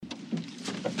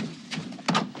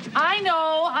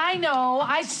I know,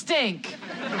 I stink.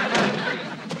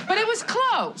 But it was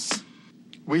close.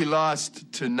 We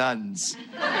lost to nuns.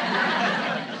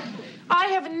 I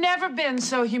have never been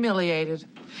so humiliated.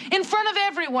 In front of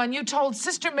everyone, you told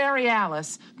Sister Mary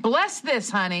Alice, "Bless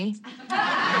this, honey."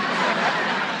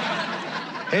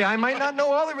 Hey, I might not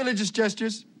know all the religious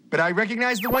gestures, but I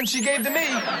recognize the one she gave to me.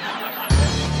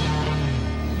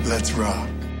 Let's rock.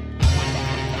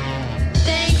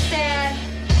 Thanks, Dad.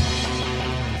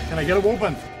 Can I get a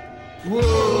whooping?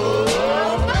 Whoa,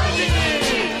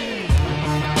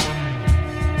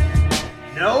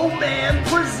 No Man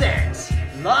presents,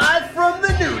 live from the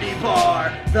nudie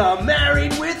bar, the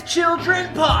Married with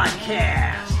Children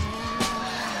podcast.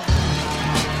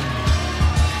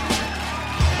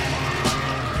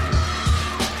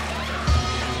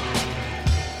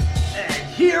 And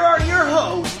here are your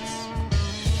hosts,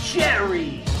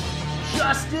 Jerry,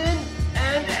 Justin,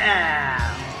 and Al.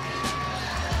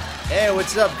 Hey,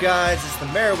 what's up, guys? It's the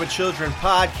Married with Children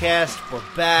podcast. We're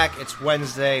back. It's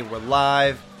Wednesday. We're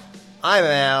live. I'm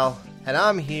Al, and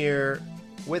I'm here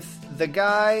with the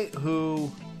guy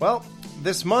who, well,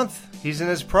 this month, he's in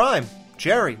his prime.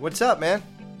 Jerry, what's up, man?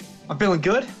 I'm feeling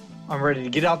good. I'm ready to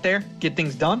get out there, get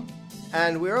things done.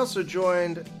 And we're also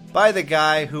joined by the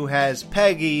guy who has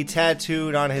Peggy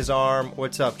tattooed on his arm.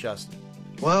 What's up, Justin?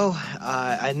 Well,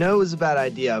 I know it was a bad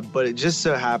idea, but it just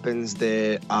so happens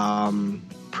that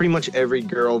pretty much every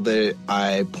girl that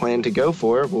I plan to go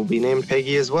for will be named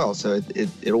Peggy as well. So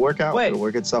it'll work out. It'll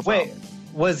work itself out. Wait,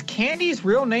 was Candy's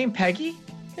real name Peggy?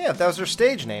 Yeah, that was her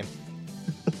stage name.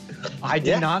 I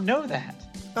did not know that.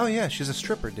 Oh, yeah, she's a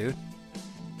stripper, dude.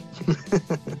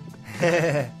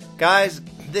 Guys,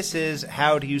 this is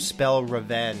How Do You Spell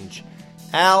Revenge?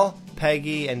 Al,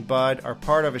 Peggy, and Bud are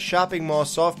part of a shopping mall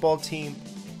softball team.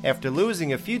 After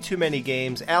losing a few too many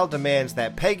games, Al demands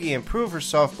that Peggy improve her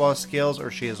softball skills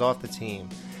or she is off the team.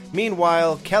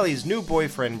 Meanwhile, Kelly's new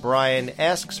boyfriend, Brian,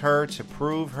 asks her to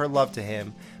prove her love to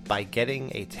him by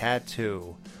getting a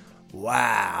tattoo.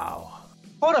 Wow.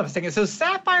 Hold up a second. So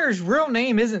Sapphire's real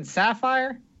name isn't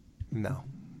Sapphire? No.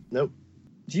 Nope.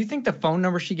 Do you think the phone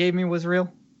number she gave me was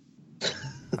real?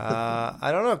 I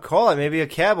don't know. Call it. Maybe a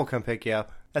cab will come pick you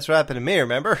up. That's what happened to me,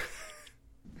 remember?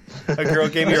 A girl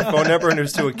gave me her phone number and it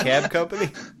was to a cab company.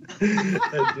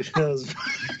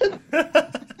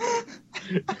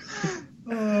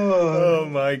 Oh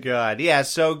my god. Yeah,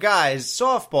 so guys,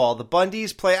 softball, the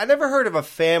Bundys play. I never heard of a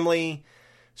family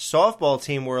softball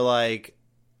team where like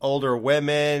older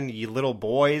women, you little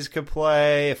boys could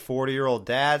play, 40-year-old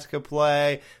dads could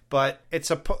play, but it's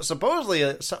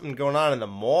supposedly something going on in the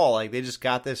mall. Like they just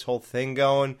got this whole thing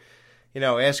going. You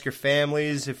know, ask your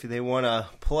families if they want to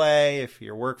play, if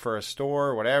you work for a store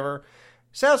or whatever.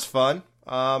 Sounds fun.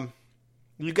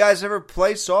 You guys ever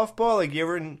play softball? Like you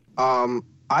ever?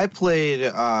 I played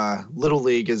Little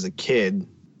League as a kid.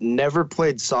 Never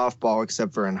played softball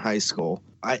except for in high school.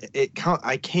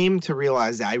 I came to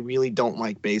realize that I really don't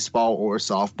like baseball or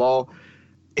softball.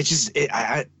 It's just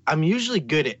I'm usually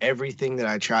good at everything that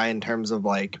I try in terms of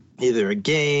like either a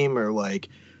game or like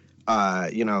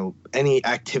any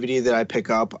activity that I pick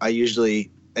up. I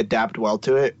usually adapt well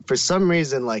to it. For some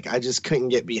reason, like I just couldn't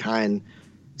get behind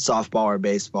softball or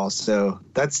baseball. So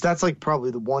that's like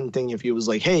probably the one thing. If he was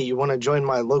like, hey, you want to join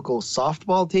my local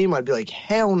softball team? I'd be like,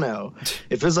 hell no.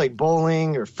 If it's like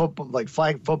bowling or football, like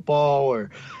flag football or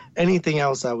anything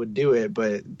else, I would do it.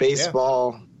 But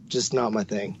baseball, just not my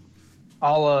thing.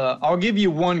 I'll give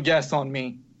you one guess on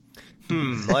me.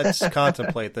 Let's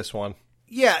contemplate this one.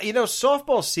 Yeah, you know,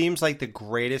 softball seems like the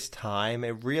greatest time.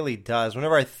 It really does.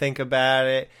 Whenever I think about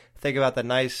it, I think about the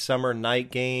nice summer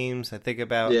night games. I think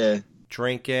about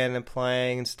drinking and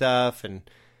playing and stuff and,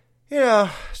 you know,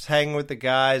 just hanging with the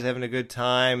guys, having a good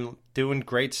time, doing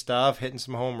great stuff, hitting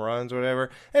some home runs, whatever.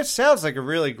 It sounds like a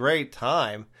really great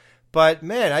time. But,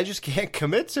 man, I just can't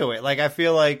commit to it. Like, I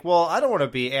feel like, well, I don't want to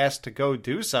be asked to go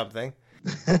do something.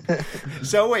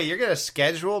 So, wait, you're going to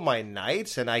schedule my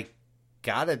nights and I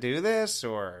gotta do this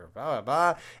or blah, blah,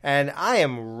 blah. And I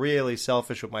am really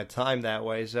selfish with my time that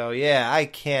way. So, yeah, I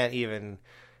can't even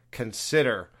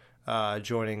consider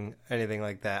joining anything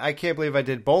like that. I can't believe I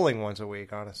did bowling once a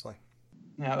week, honestly.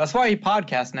 Yeah, that's why you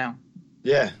podcast now.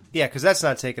 Yeah. Yeah, because that's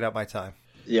not taking up my time.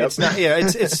 Yep. It's not,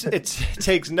 it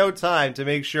takes no time to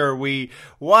make sure we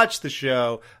watch the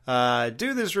show,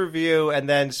 do this review, and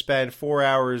then spend 4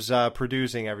 hours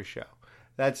producing every show.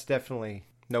 That's definitely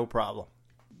no problem.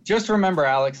 Just remember,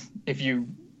 Alex,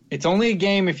 it's only a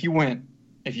game if you win.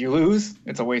 If you lose,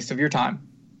 it's a waste of your time.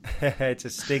 It's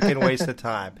a stinking waste of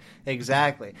time.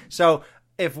 Exactly. So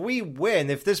if we win,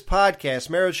 if this podcast,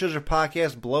 Married with Children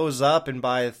podcast, blows up, and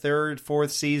by the third,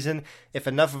 fourth season, if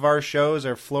enough of our shows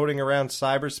are floating around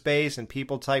cyberspace and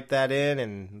people type that in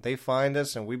and they find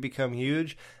us and we become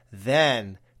huge,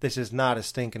 then this is not a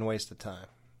stinking waste of time.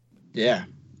 Yeah,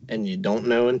 and you don't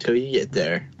know until you get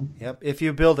there. Yep, if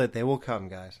you build it, they will come,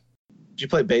 guys. Did you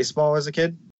play baseball as a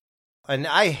kid? And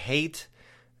I hate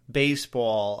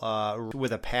baseball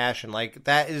with a passion. Like,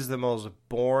 that is the most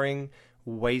boring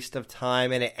waste of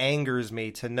time, and it angers me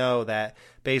to know that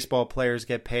baseball players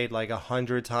get paid like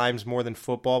 100 times more than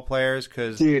football players.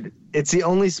 Dude, it's the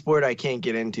only sport I can't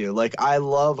get into. Like, I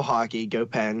love hockey, go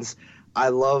Pens. I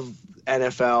love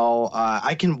NFL.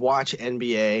 I can watch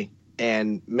NBA,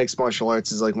 and mixed martial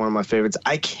arts is like one of my favorites.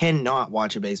 I cannot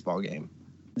watch a baseball game.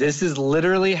 This is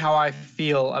literally how I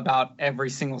feel about every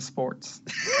single sports.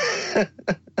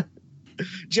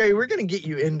 Jerry, we're going to get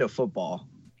you into football.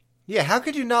 Yeah, how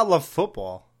could you not love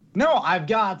football? No, I've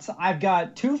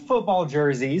got 2 football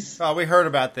jerseys. Oh, we heard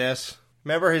about this.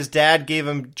 Remember his dad gave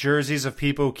him jerseys of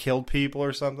people who killed people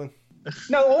or something?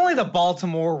 No, only the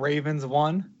Baltimore Ravens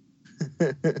won.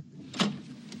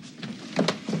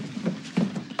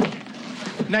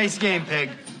 Nice game, Peg.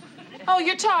 Oh,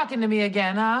 you're talking to me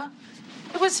again, huh?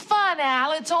 It was fun,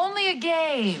 Al. It's only a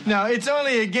game. No, it's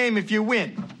only a game if you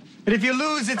win. But if you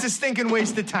lose, it's a stinking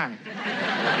waste of time.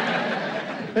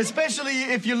 Especially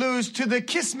if you lose to the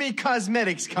Kiss Me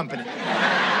Cosmetics Company.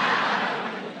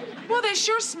 Well, they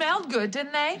sure smelled good,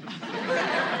 didn't they?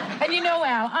 And you know,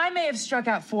 Al, I may have struck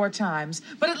out 4 times,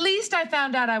 but at least I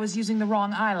found out I was using the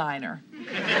wrong eyeliner.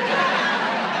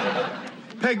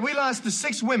 Peg, we lost to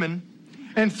 6 women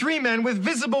and 3 men with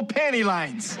visible panty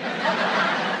lines.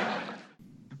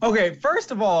 Okay,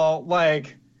 first of all,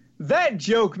 like, that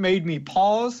joke made me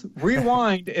pause,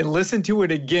 rewind, and listen to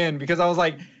it again because I was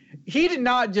like, he did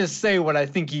not just say what I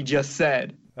think he just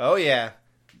said. Oh, yeah.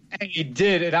 And he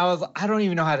did, and I don't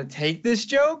even know how to take this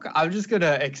joke. I'm just going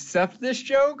to accept this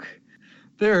joke.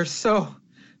 There are so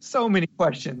many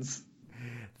questions.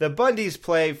 The Bundys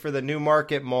play for the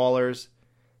Newmarket Maulers.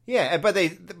 Yeah, but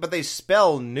they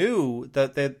spell new.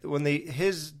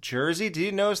 His jersey, do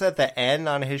you notice that the N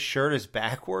on his shirt is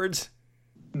backwards?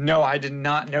 No, I did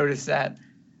not notice that.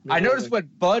 I noticed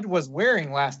what Bud was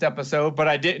wearing last episode, but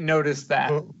I didn't notice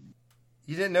that.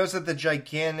 You didn't notice that the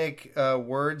gigantic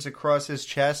words across his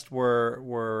chest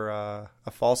were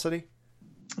a falsity?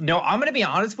 No, I'm going to be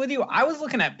honest with you. I was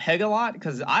looking at Peg a lot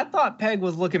because I thought Peg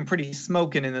was looking pretty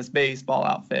smoking in this baseball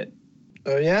outfit.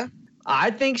 Oh, yeah?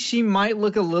 I think she might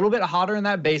look a little bit hotter in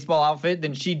that baseball outfit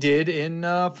than she did in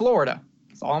Florida.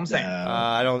 That's all I'm saying.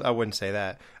 I wouldn't say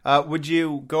that. Would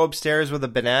you go upstairs with a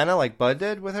banana like Bud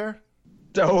did with her?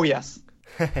 Oh, yes.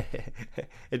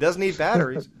 It does need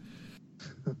batteries.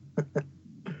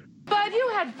 Bud, you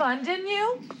had fun, didn't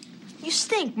you? You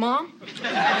stink, Mom.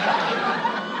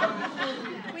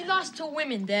 We lost to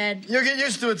women, Dad. You'll get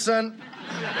used to it, son.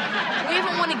 We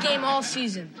haven't won a game all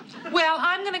season. Well,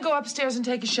 I'm going to go upstairs and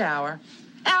take a shower.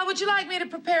 Al, would you like me to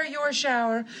prepare your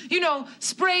shower? You know,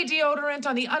 spray deodorant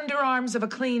on the underarms of a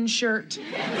clean shirt.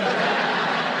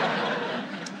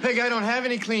 Peg, I don't have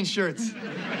any clean shirts.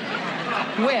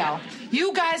 Well,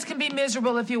 you guys can be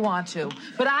miserable if you want to,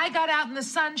 but I got out in the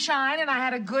sunshine and I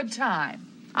had a good time.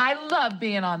 I love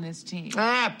being on this team.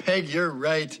 Ah, Peg, you're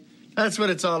right. That's what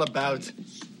it's all about.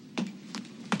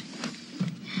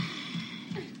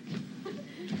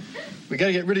 We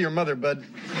gotta get rid of your mother, Bud.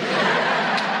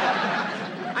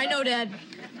 I know, Dad,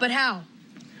 but how?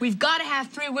 We've got to have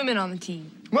 3 women on the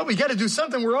team. Well, we gotta do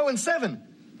something. We're 0-7.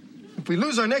 If we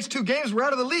lose our next 2 games, we're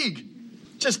out of the league.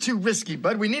 Just too risky,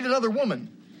 Bud. We need another woman.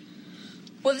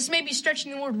 Well, this may be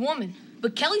stretching the word woman,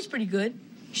 but Kelly's pretty good.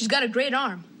 She's got a great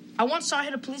arm. I once saw her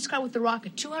hit a police car with a rock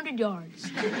at 200 yards.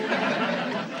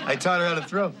 I taught her how to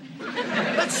throw.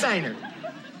 Let's sign her.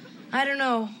 I don't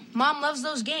know. Mom loves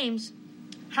those games.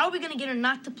 How are we going to get her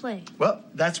not to play? Well,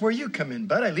 that's where you come in,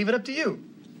 Bud. I leave it up to you.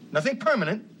 Nothing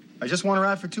permanent. I just want her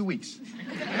out for 2 weeks.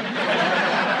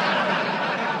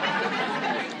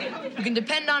 You can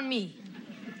depend on me.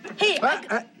 Hey,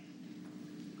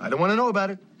 I don't want to know about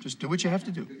it. Just do what you have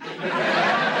to do.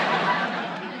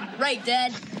 Right,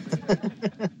 Dad.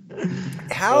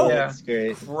 How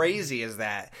crazy is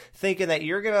that? Thinking that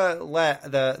you're going to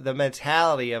let the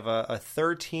mentality of a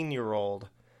 13-year-old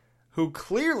who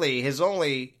clearly his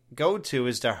only go-to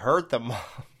is to hurt the mom.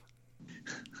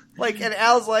 And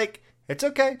Al's like, it's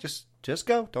okay. Just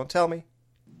go. Don't tell me.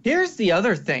 Here's the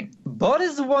other thing. Bud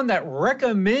is the one that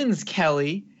recommends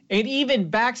Kelly and even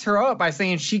backs her up by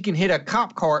saying she can hit a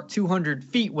cop car at 200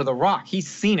 feet with a rock. He's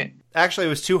seen it. Actually, it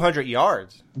was 200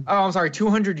 yards. Oh, I'm sorry,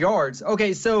 200 yards.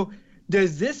 Okay, so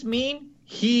does this mean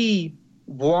he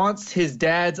wants his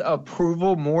dad's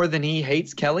approval more than he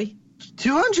hates Kelly?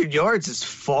 200 yards is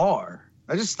far.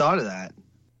 I just thought of that.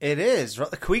 It is.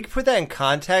 Can we put that in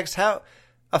context? How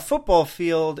a football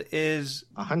field is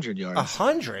 100 yards.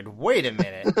 100? Wait a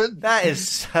minute. That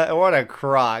is what a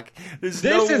crock. This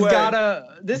This is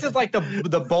like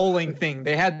the bowling thing.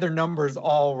 They had their numbers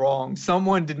all wrong.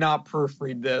 Someone did not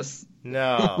proofread this.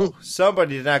 No.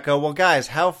 Somebody did not go, well, guys,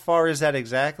 how far is that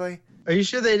exactly? Are you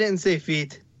sure they didn't say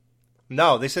feet?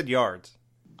 No, they said yards.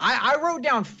 I wrote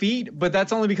down feet, but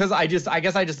that's only because I guess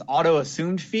I just auto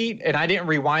assumed feet, and I didn't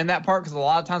rewind that part because a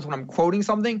lot of times when I'm quoting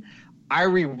something, I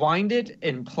rewind it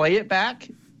and play it back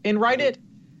and write it,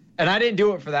 and I didn't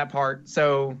do it for that part.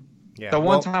 So the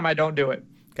one time I don't do it.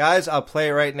 Guys, I'll play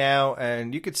it right now,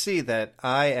 and you can see that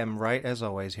I am right as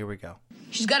always. Here we go.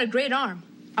 She's got a great arm.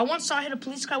 I once saw her hit a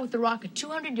police car with the rock at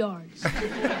 200 yards.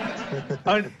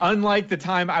 Unlike the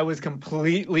time I was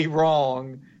completely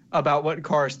wrong about what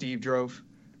car Steve drove.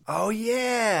 Oh,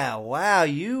 yeah. Wow,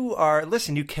 you are...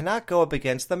 Listen, you cannot go up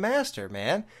against the master,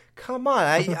 man. Come on.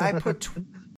 I put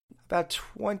about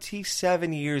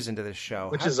 27 years into this show.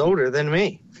 Which is older than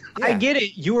me. Yeah. I get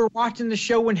it. You were watching the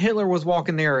show when Hitler was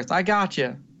walking the earth. I got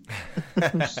you.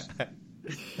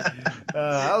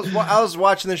 I was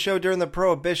watching the show during the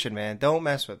Prohibition, man. Don't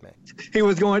mess with me. He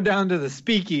was going down to the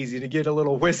speakeasy to get a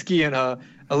little whiskey and a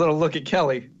little look at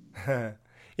Kelly.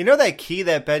 You know that key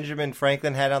that Benjamin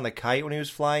Franklin had on the kite when he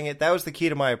was flying it? That was the key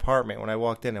to my apartment when I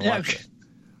walked in and watched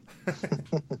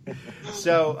it.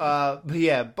 So,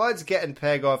 Bud's getting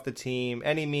Peg off the team.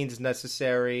 Any means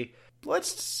necessary.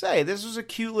 Let's say this was a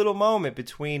cute little moment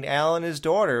between Al and his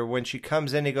daughter when she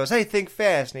comes in. He goes, hey, think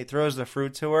fast. And he throws the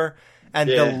fruit to her. And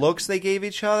the looks they gave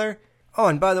each other. Oh,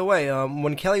 and by the way,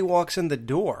 when Kelly walks in the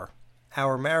door,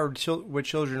 our Married with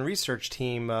Children research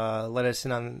team let us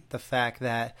in on the fact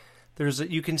that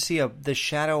you can see the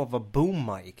shadow of a boom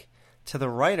mic to the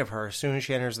right of her as soon as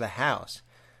she enters the house.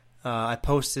 I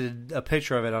posted a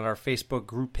picture of it on our Facebook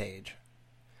group page.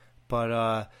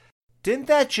 But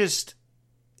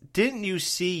didn't you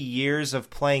see years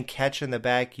of playing catch in the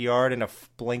backyard in a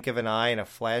blink of an eye and a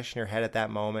flash in your head at that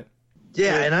moment?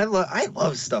 Yeah, and I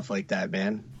love stuff like that,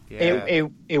 man. Yeah.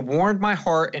 It warmed my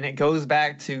heart, and it goes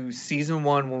back to season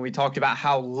 1 when we talked about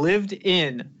how lived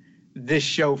in this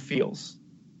show feels.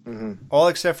 Mm-hmm. All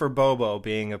except for Bobo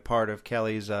being a part of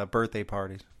Kelly's birthday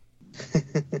parties.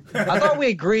 I thought we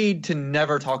agreed to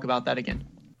never talk about that again.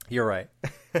 You're right.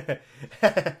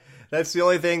 That's the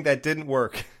only thing that didn't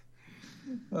work.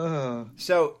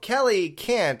 So Kelly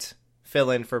can't fill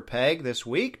in for Peg this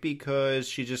week because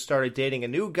she just started dating a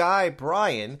new guy,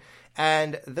 Brian,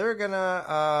 and they're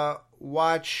gonna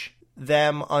watch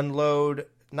them unload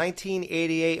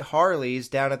 1988 Harleys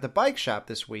down at the bike shop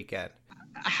this weekend.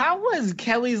 How was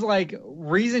Kelly's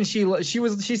reason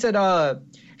she said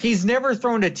he's never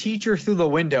thrown a teacher through the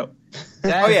window?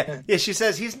 She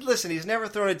says he's never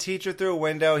thrown a teacher through a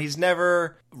window, he's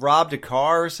never robbed a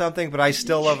car or something, but I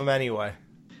still love him anyway.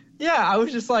 Yeah, I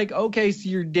was just like, okay, so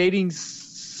you're dating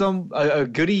a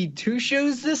goody two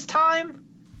shoes this time?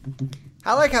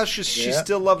 I like how she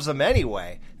still loves him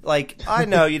anyway. Like, I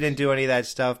know you didn't do any of that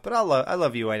stuff, but I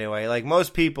love you anyway. Like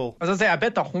most people. I was gonna say, I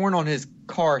bet the horn on his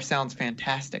car sounds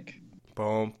fantastic.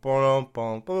 Boom, boom,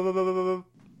 boom, boom, boom, boom,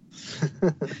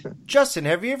 boom. Justin,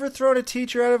 have you ever thrown a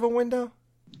teacher out of a window?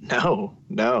 No,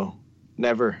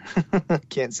 never.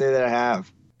 Can't say that I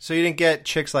have. So you didn't get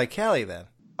chicks like Kelly then?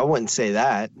 I wouldn't say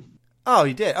that. Oh,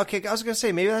 you did? Okay, I was going to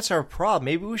say, maybe that's our problem.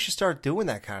 Maybe we should start doing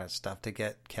that kind of stuff to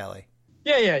get Kelly.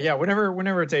 Yeah.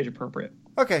 Whenever it's age appropriate.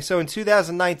 Okay, so in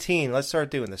 2019, let's start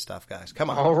doing this stuff, guys.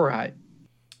 Come on. All right.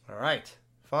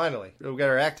 Finally. We'll get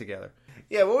our act together.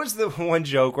 Yeah, what was the one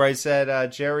joke where I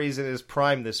said Jerry's in his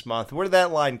prime this month? Where did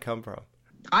that line come from?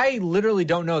 I literally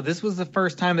don't know. This was the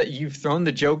first time that you've thrown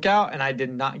the joke out, and I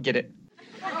did not get it.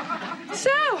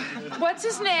 So, what's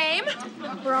his name?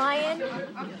 Brian.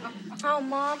 Oh,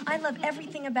 Mom, I love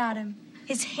everything about him.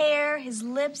 His hair, his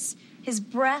lips, his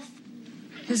breath.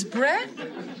 His breath?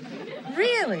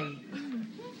 Really?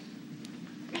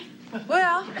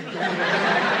 Well,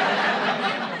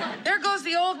 there goes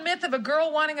the old myth of a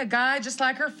girl wanting a guy just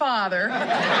like her father.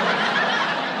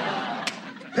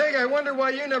 Peg, I wonder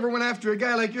why you never went after a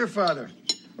guy like your father.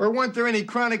 Or weren't there any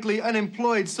chronically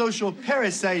unemployed social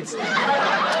parasites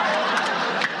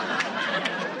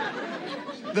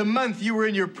the month you were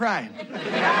in your prime?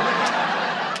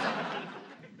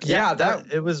 Yeah,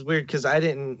 it was weird because I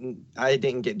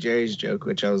didn't get Jerry's joke,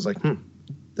 which I was like,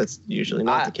 that's usually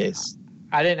not the case.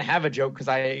 I didn't have a joke because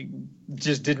I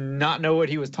just did not know what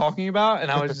he was talking about,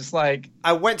 and I was just like...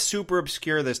 I went super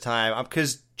obscure this time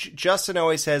because Justin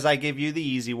always says I give you the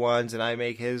easy ones and I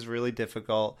make his really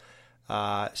difficult.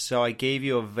 So I gave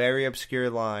you a very obscure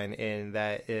line in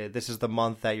that this is the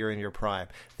month that you're in your prime.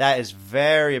 That is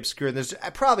very obscure. There's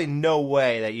probably no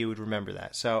way that you would remember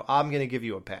that. So I'm going to give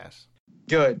you a pass.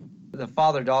 Good. The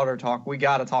father-daughter talk. We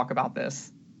got to talk about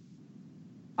this.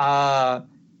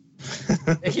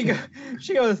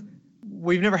 She goes,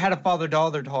 we've never had a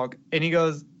father-daughter talk. And he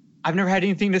goes, I've never had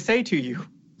anything to say to you.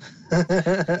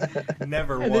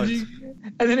 Never once.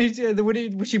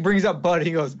 When she brings up Bud,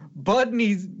 he goes, Bud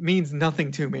means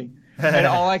nothing to me. And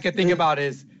all I could think about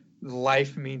is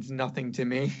life means nothing to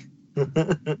me.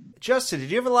 Justin,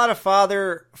 did you have a lot of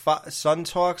father-son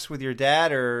talks with your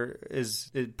dad, or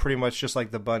is it pretty much just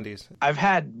like the Bundys? I've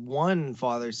had one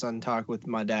father-son talk with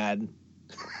my dad.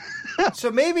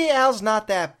 So maybe Al's not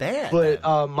that bad.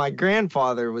 But my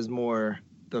grandfather was more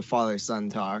the father-son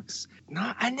talks.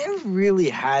 No, I never really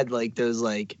had like those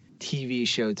like TV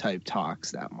show type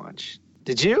talks that much.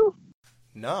 Did you?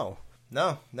 No,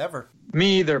 never.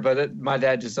 Me either, but my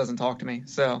dad just doesn't talk to me,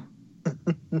 so.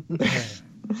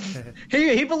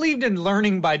 He believed in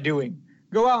learning by doing.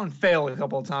 Go out and fail a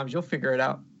couple of times, you'll figure it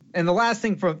out. And the last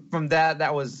thing from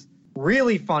that was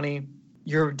really funny,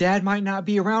 your dad might not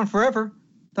be around forever.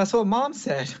 That's what Mom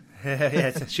said.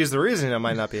 Yeah, she's the reason I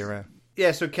might not be around.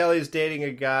 Yeah, so Kelly's dating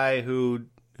a guy who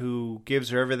gives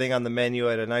her everything on the menu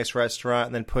at a nice restaurant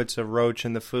and then puts a roach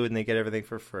in the food and they get everything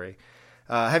for free.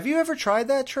 Have you ever tried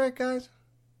that trick, guys?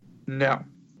 No.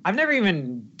 I've never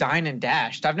even dined and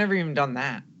dashed. I've never even done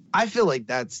that. I feel like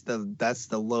that's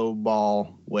the low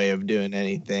ball way of doing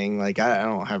anything. Like I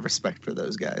don't have respect for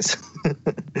those guys.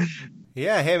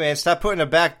 Yeah, hey man, stop putting a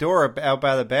back door out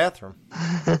by the bathroom.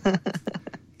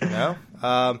 You know?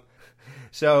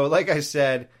 So like I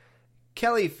said,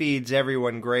 Kelly feeds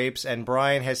everyone grapes, and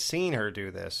Brian has seen her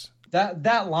do this.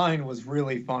 That line was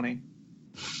really funny.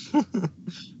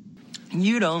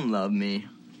 You don't love me.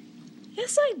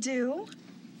 Yes, I do.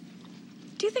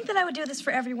 Do you think that I would do this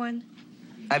for everyone?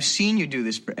 I've seen you do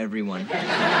this for everyone.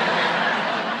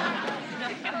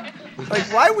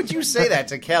 Like, why would you say that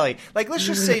to Kelly? Like, let's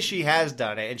just say she has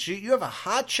done it, and you have a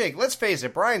hot chick. Let's face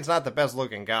it, Brian's not the best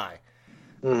looking guy.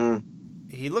 Mm-hmm.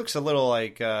 He looks a little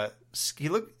like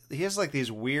he has like these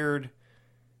weird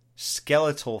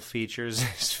skeletal features in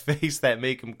his face that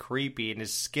make him creepy, and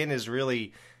his skin is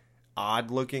really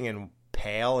odd looking and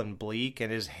pale and bleak,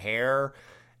 and his hair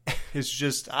is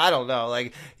just, I don't know,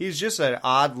 like he's just an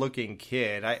odd looking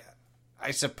kid.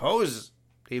 I suppose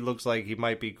he looks like he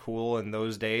might be cool in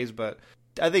those days, but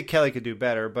I think Kelly could do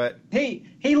better. But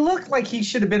he looked like he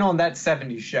should have been on that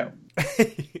 70s show.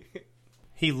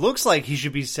 He looks like he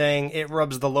should be saying it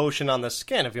rubs the lotion on the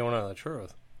skin, if you want to know the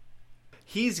truth.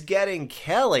 He's getting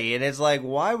Kelly, and it's like,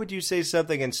 why would you say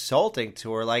something insulting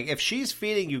to her? Like, if she's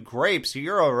feeding you grapes,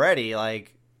 you're already,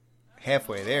 like,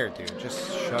 halfway there, dude.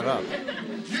 Just shut up.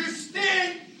 You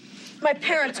stink! My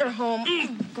parents are home.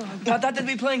 I thought they'd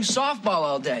be playing softball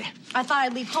all day. I thought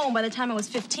I'd leave home by the time I was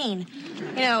 15.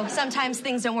 You know, sometimes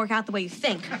things don't work out the way you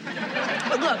think.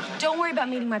 But look, don't worry about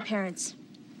meeting my parents.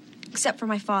 Except for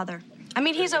my father. I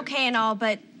mean, he's okay and all,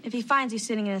 but if he finds you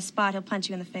sitting in a spot, he'll punch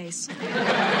you in the face.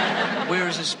 Where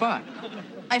is his spot?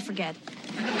 I forget.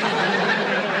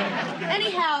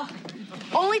 Anyhow,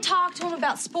 only talk to him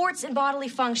about sports and bodily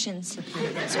functions.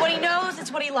 It's what he knows,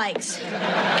 it's what he likes.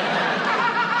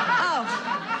 Oh,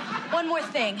 one more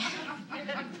thing.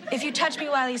 If you touch me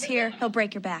while he's here, he'll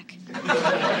break your back.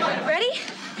 Ready?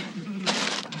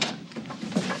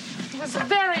 It was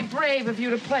very brave of you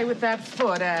to play with that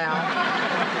foot,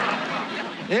 Al.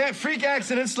 Yeah, freak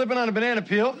accident, slipping on a banana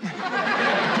peel.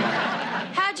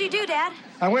 How'd you do, Dad?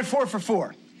 I went 4 for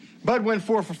 4. Bud went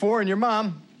 4 for 4, and your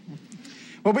mom,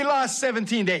 well, we lost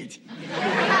 17-8.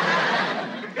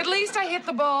 At least I hit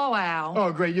the ball, Al.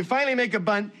 Oh, great. You finally make a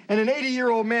bunt, and an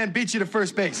 80-year-old man beats you to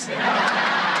first base. Of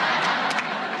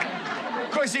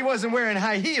course, he wasn't wearing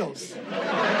high heels.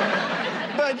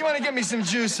 Bud, you want to get me some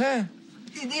juice, huh?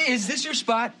 Is this your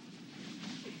spot?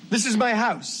 This is my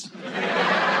house.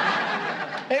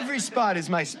 Every spot is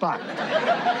my spot.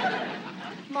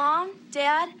 Mom,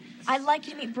 Dad, I'd like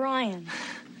you to meet Brian.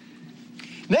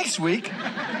 Next week,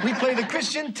 we play the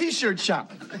Christian T-shirt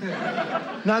shop.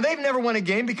 Now, they've never won a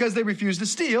game because they refuse to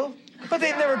steal, but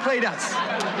they've never played us.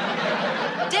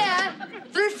 Dad,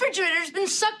 the refrigerator's been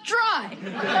sucked dry.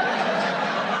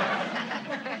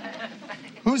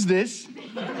 Who's this?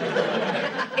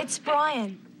 It's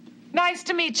Brian. Nice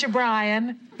to meet you,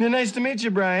 Brian. Yeah, nice to meet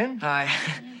you, Brian. Hi.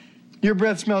 Your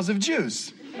breath smells of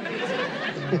juice.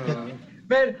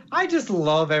 Man, I just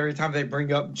love every time they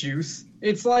bring up juice.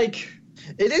 It's like...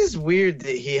 It is weird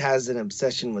that he has an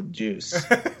obsession with juice.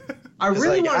 I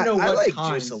really want to know I what like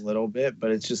kind. juice a little bit,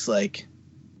 but it's just like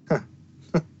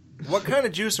What kind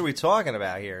of juice are we talking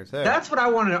about here? Too? That's what I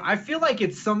want to know. I feel like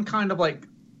it's some kind of like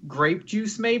grape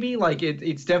juice, maybe. Like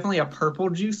it's definitely a purple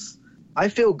juice. I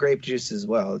feel grape juice as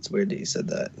well. It's weird that you said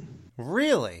that.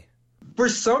 Really? For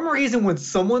some reason, when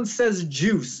someone says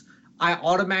juice, I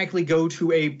automatically go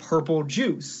to a purple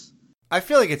juice. I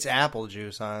feel like it's apple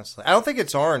juice, honestly. I don't think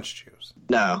it's orange juice.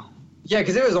 No. Yeah,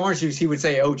 because if it was orange juice, he would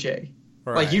say OJ.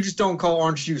 Right. Like, you just don't call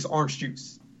orange juice orange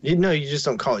juice. You just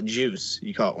don't call it juice.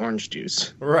 You call it orange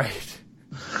juice. Right.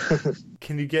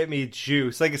 Can you get me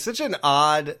juice? Like, it's such an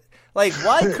odd... Like,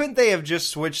 why couldn't they have just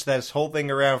switched this whole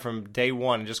thing around from day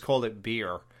one and just called it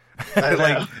beer?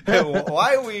 Like,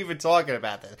 why are we even talking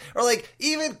about this? Or, like,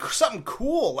 even something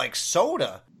cool like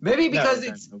soda. Maybe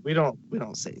because we don't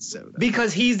say soda.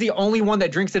 Because he's the only one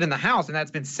that drinks it in the house, and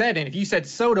that's been said. And if you said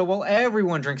soda, well,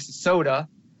 everyone drinks soda.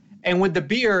 And with the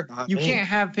beer, you can't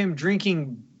have him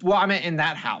drinking... Well, I meant in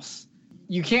that house.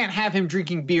 You can't have him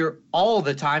drinking beer all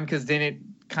the time because then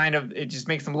it just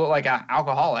makes him look like an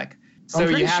alcoholic. So I'm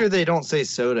pretty sure they don't say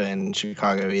soda in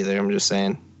Chicago either. I'm just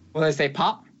saying. Well, they say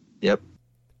pop? Yep.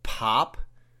 Pop?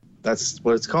 That's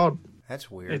what it's called. That's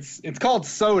weird. It's called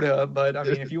soda, but I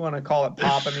mean, if you want to call it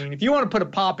pop, I mean, if you want to put a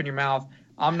pop in your mouth,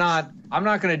 I'm not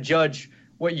going to judge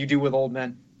what you do with old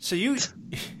men. So you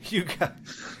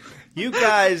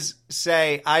guys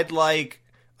say I'd like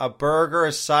a burger,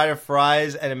 a side of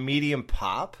fries, and a medium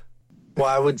pop? Well,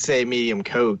 I would say medium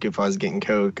Coke if I was getting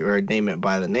Coke, or name it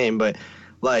by the name. But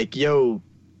like, yo,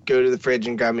 go to the fridge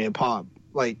and grab me a pop.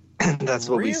 Like, that's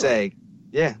what we say.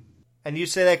 Yeah. And you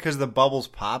say that because the bubbles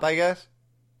pop, I guess?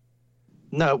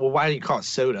 No, well, why do you call it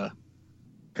soda?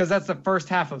 Because that's the first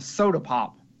half of soda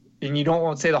pop. And you don't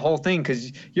want to say the whole thing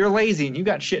because you're lazy and you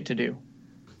got shit to do.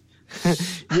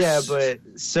 Yeah, but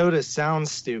soda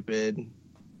sounds stupid.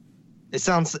 It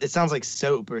sounds like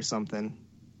soap or something.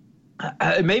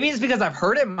 Maybe it's because I've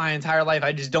heard it my entire life.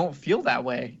 I just don't feel that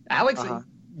way. Alex,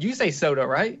 you say soda,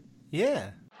 right? Yeah.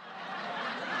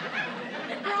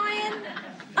 Brian,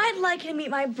 I'd like you to meet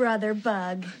my brother,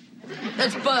 Bug.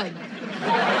 That's Bud.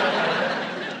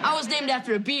 I was named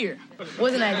after a beer,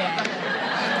 wasn't I, Dad?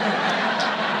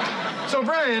 So,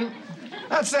 Brian,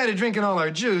 outside of drinking all our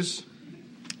juice,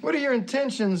 what are your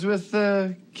intentions with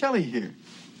Kelly here?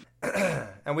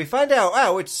 And we find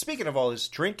out, speaking of all this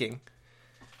drinking,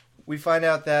 we find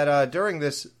out that during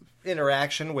this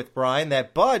interaction with Brian,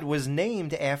 that Bud was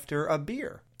named after a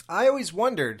beer. I always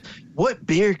wondered. What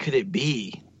beer could it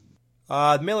be?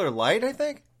 Miller Lite, I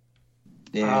think?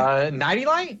 Yeah. 90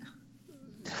 Light?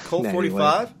 Colt 90 45?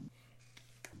 Light.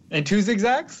 And 2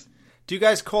 zigzags? Do you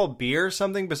guys call beer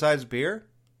something besides beer?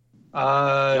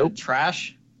 Nope.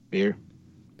 Trash. Beer.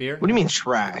 Beer? What do you mean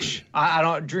trash? I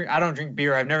don't drink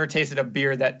beer. I've never tasted a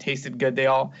beer that tasted good. They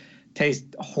all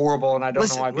taste horrible, and I don't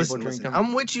know why people drink them.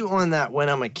 I'm with you on that when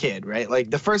I'm a kid, right? Like,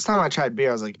 the first time I tried beer,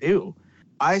 I was like, ew.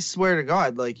 I swear to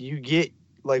God, like, you get,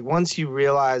 like, once you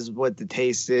realize what the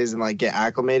taste is and, like, get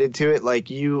acclimated to it, like,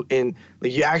 you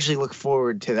actually look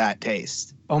forward to that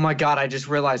taste. Oh, my God, I just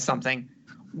realized something.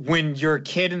 When you're a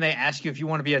kid and they ask you if you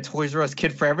want to be a Toys R Us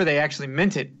kid forever, they actually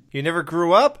meant it. You never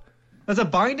grew up? That's a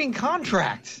binding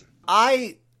contract.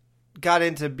 I got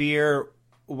into beer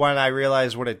when I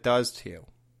realized what it does to you.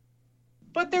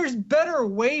 But there's better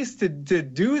ways to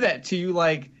do that to you.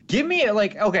 Like, give me a,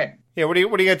 like, okay. Yeah, what are you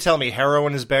going to tell me?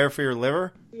 Heroin is better for your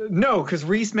liver? No, because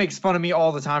Reese makes fun of me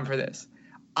all the time for this.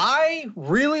 I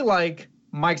really like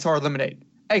Mike's Hard Lemonade,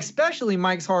 especially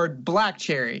Mike's Hard Black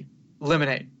Cherry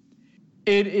Lemonade.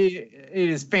 It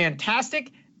is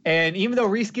fantastic, and even though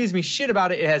Reese gives me shit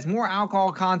about it, it has more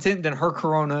alcohol content than her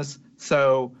Coronas,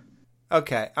 so...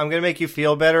 Okay, I'm going to make you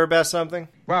feel better about something.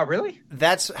 Wow, really?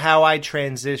 That's how I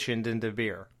transitioned into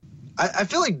beer. I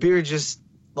feel like beer just,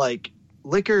 like,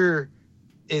 liquor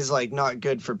is, like, not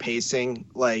good for pacing.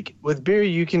 Like, with beer,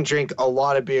 you can drink a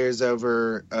lot of beers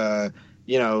over,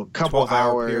 couple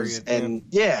hours. Period,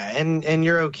 and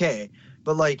you're okay.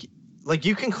 But, like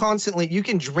you can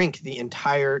drink the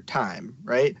entire time,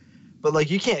 right? But, like,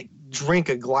 you can't drink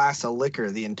a glass of liquor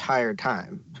the entire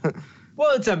time.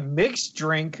 Well, it's a mixed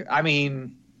drink. I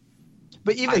mean...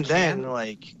 But even then,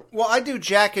 like... Well, I do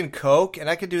Jack and Coke, and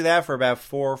I could do that for about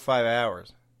 4 or 5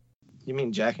 hours. You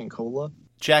mean Jack and Cola?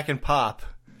 Jack and Pop.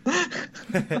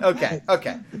 Okay.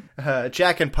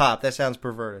 Jack and Pop. That sounds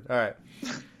perverted. All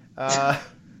right.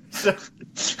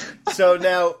 So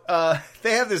now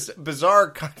they have this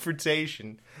bizarre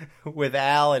confrontation with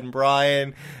Al and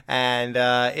Brian, and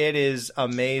it is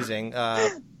amazing.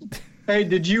 Hey,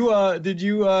 did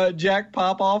you Jack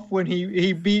Pop off when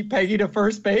he beat Peggy to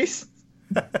first base?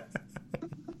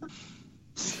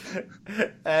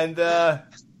 And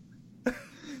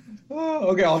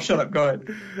okay, I'll shut up. Go ahead.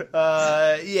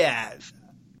 Yeah.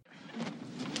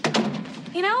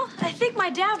 You know, I think my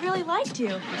dad really liked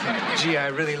you. Gee, I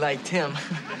really liked him.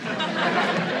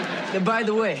 By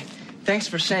the way, thanks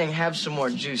for saying have some more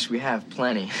juice. We have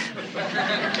plenty.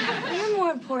 You're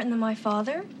more important than my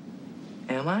father.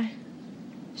 Am I?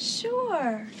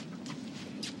 Sure.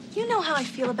 You know how I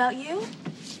feel about you.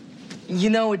 You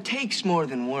know, it takes more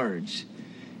than words.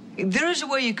 There is a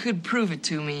way you could prove it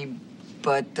to me,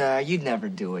 but you'd never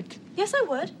do it. Yes, I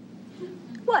would.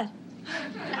 What?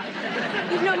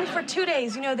 You've known me for 2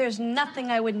 days. You know there's nothing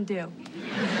I wouldn't do.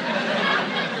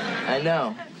 I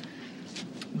know.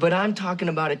 But I'm talking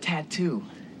about a tattoo.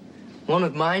 One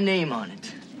with my name on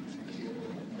it.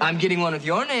 I'm getting one with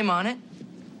your name on it.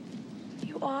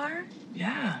 You are?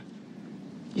 Yeah.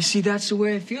 You see, that's the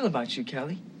way I feel about you,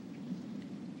 Kelly.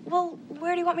 Well,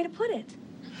 where do you want me to put it?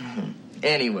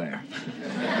 Anywhere.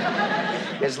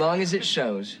 As long as it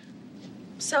shows.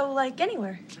 So, like,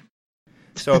 anywhere.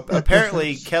 So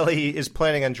apparently Kelly is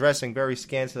planning on dressing very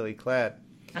scantily clad.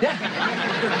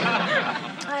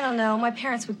 I don't know. My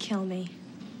parents would kill me.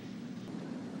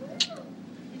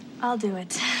 I'll do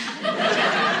it.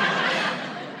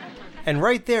 And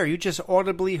right there, you just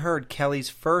audibly heard Kelly's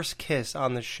first kiss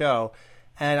on the show.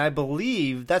 And I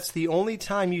believe that's the only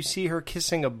time you see her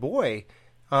kissing a boy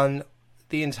on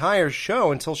the entire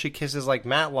show until she kisses like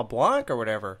Matt LeBlanc or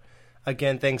whatever.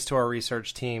 Again, thanks to our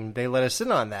research team, they let us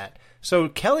in on that. So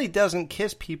Kelly doesn't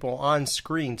kiss people on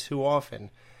screen too often.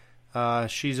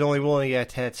 She's only willing to get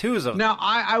tattoos of them. Now,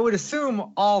 I would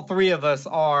assume all three of us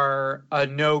are a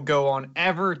no-go on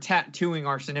ever tattooing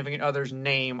our significant other's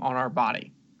name on our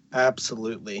body.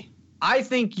 Absolutely. I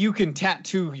think you can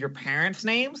tattoo your parents'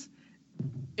 names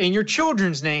and your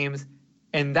children's names,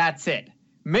 and that's it.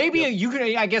 Maybe you can,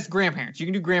 I guess, grandparents. You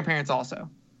can do grandparents also.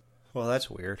 Well, that's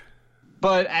weird.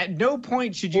 But at no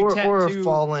point should you tattoo... Or a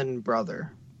fallen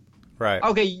brother. Right.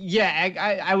 Okay,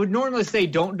 yeah, I would normally say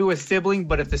don't do a sibling,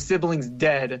 but if the sibling's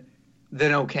dead,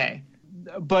 then okay.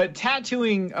 But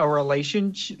tattooing a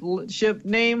relationship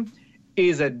name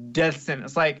is a death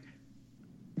sentence. Like,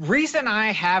 Reese and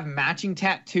I have matching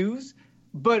tattoos,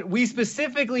 but we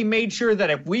specifically made sure that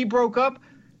if we broke up,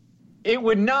 it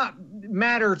would not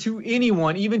matter to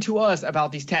anyone, even to us,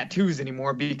 about these tattoos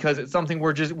anymore because it's something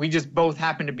we just both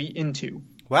happen to be into.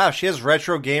 Wow, she has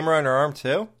Retro Gamer on her arm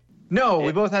too? No,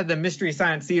 we both had the Mystery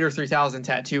Science Theater 3000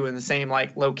 tattoo in the same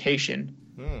location.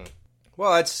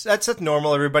 Well, that's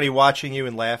normal. Everybody watching you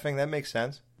and laughing. That makes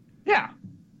sense. Yeah.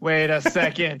 Wait a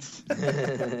second.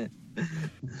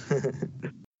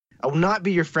 I will not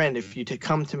be your friend if you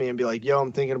come to me and be like, yo,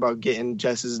 I'm thinking about getting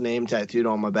Jess's name tattooed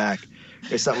on my back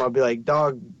or something. I'll be like,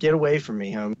 dog, get away from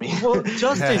me, homie. Well,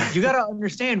 Justin, you got to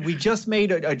understand, we just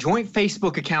made a joint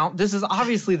Facebook account. This is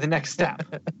obviously the next step.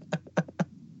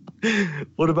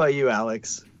 What about you,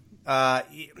 Alex?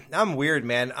 I'm weird,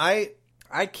 man. I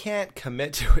can't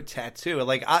commit to a tattoo.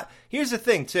 Here's the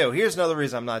thing, too. Here's another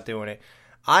reason I'm not doing it.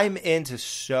 I'm into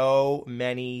so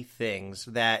many things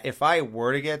that if I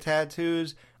were to get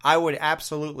tattoos, I would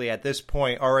absolutely, at this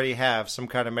point, already have some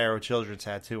kind of Marrow Children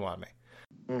tattoo on me.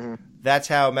 Mm-hmm. That's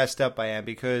how messed up I am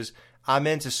because I'm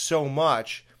into so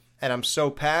much and I'm so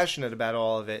passionate about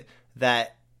all of it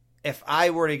that if I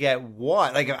were to get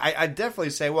one, I'd definitely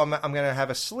say, well, I'm going to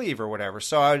have a sleeve or whatever.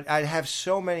 So I'd have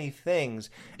so many things,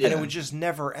 and it would just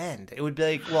never end. It would be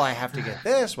like, well, I have to get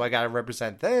this. Well, I got to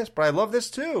represent this, but I love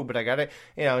this too. But I got to,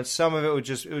 and some of it would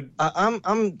just.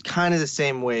 I'm kind of the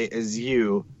same way as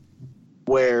you,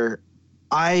 where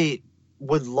I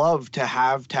would love to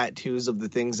have tattoos of the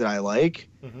things that I like,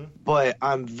 but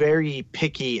I'm very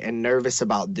picky and nervous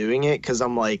about doing it because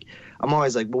I'm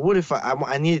always like, well, what if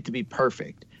I need it to be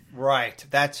perfect? Right,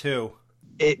 that too.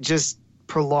 It just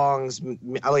prolongs.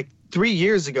 3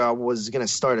 years ago, I was gonna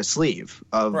start a sleeve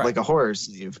of like a horror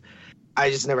sleeve.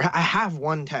 I just never. I have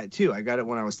one tattoo. I got it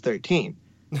when I was 13,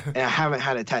 and I haven't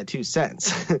had a tattoo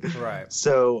since. Right.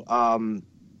 So,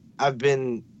 I've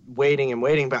been waiting and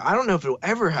waiting, but I don't know if it'll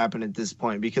ever happen at this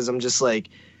point because I'm just like,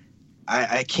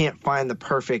 I can't find the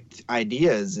perfect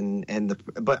ideas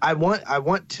but I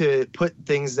want to put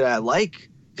things that I like.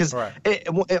 Because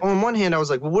on one hand, I was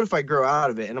like, well, what if I grow out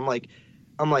of it? And I'm like,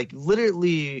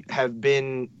 literally have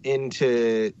been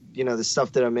into, the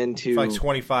stuff that I'm into. For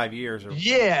 25 years.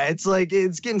 Yeah, it's like,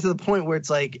 it's getting to the point where it's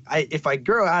like, if I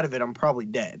grow out of it, I'm probably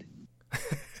dead.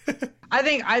 I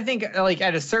think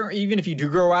at a certain, even if you do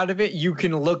grow out of it, you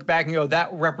can look back and go,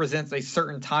 that represents a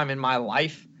certain time in my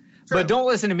life. True. But don't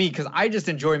listen to me because I just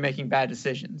enjoy making bad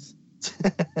decisions.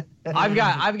 I've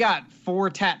got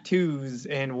 4 tattoos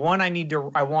and one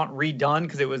I want redone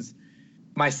because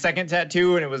my second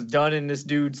tattoo, and it was done in this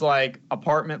dude's like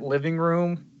apartment living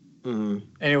room. And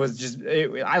it was just,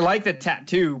 I like the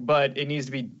tattoo, but it needs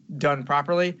to be done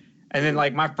properly. And then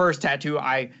like my first tattoo,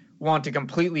 I want to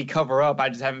completely cover up. I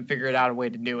just haven't figured out a way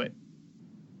to do it.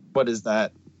 What is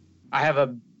that? I have a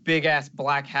big ass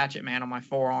black hatchet man on my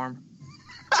forearm.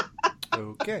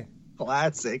 Okay.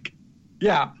 Classic.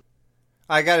 Yeah.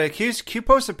 I got it. Can you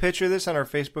post a picture of this on our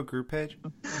Facebook group page?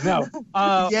 No.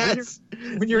 Yes.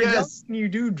 When you're young and you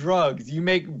do drugs, you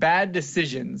make bad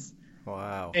decisions.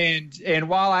 Wow. And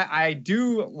while I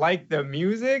do like the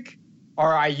music,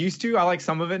 or I used to, I like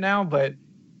some of it now, but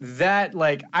that,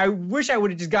 like, I wish I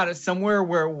would have just got it somewhere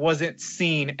where it wasn't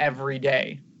seen every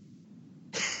day.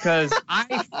 Because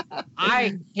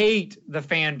I hate the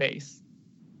fan base.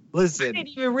 Listen, I didn't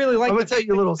even really like. I'm gonna tell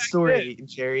you a little story,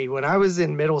 Jerry. When I was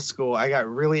in middle school, I got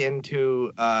really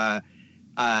into the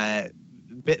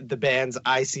bands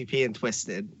ICP and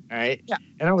Twisted. All right, yeah,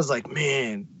 and I was like,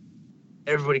 man,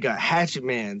 everybody got Hatchet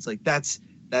Mans. Like that's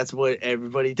what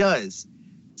everybody does.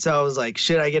 So I was like,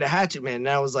 should I get a Hatchet Man? And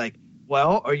I was like,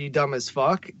 well, are you dumb as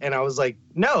fuck? And I was like,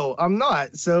 no, I'm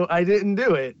not. So I didn't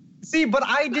do it. See, but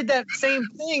I did that same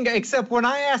thing, except when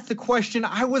I asked the question,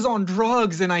 I was on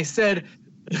drugs, and I said,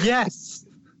 yes.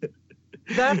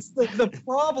 That's the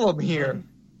problem here.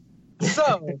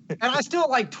 So, and I still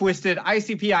like Twisted.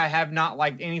 ICP, I have not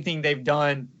liked anything they've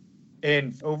done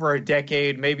in over a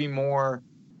decade, maybe more.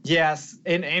 Yes,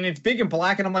 and it's big and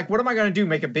black, and I'm like, what am I going to do?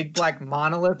 Make a big black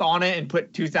monolith on it and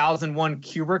put 2001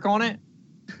 Kubrick on it?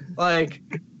 Like,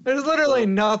 there's literally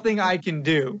nothing I can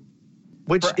do.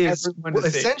 Which is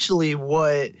essentially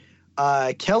what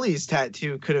Kelly's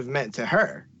tattoo could have meant to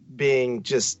her, being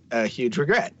just a huge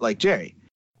regret, like Jerry.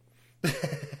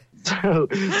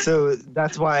 So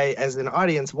that's why, as an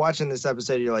audience watching this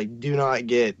episode, you're like, do not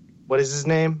get, what is his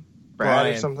name? Brad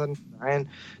or something? Brian?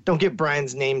 Don't get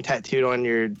Brian's name tattooed on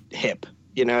your hip.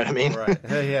 You know what I mean? Right.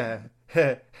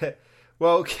 Yeah.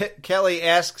 Well, Kelly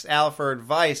asks Al for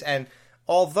advice, and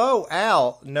although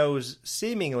Al knows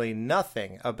seemingly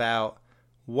nothing about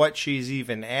what she's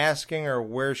even asking or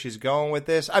where she's going with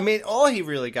this. I mean, all he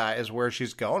really got is where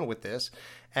she's going with this.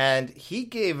 And he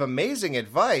gave amazing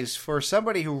advice for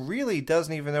somebody who really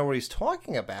doesn't even know what he's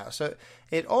talking about. So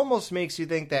it almost makes you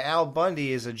think that Al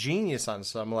Bundy is a genius on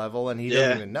some level and he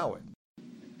doesn't even know it.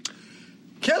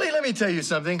 Kelly, let me tell you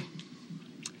something.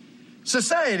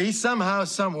 Society, somehow,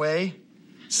 some way,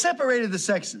 separated the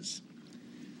sexes.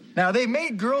 Now, they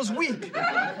made girls weak.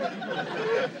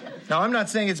 Now, I'm not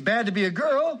saying it's bad to be a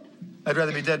girl. I'd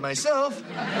rather be dead myself.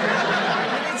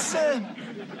 But it's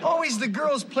always the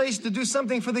girl's place to do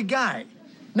something for the guy.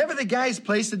 Never the guy's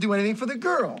place to do anything for the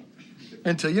girl.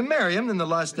 Until you marry him, then the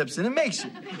law steps in and makes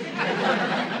you.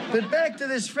 But back to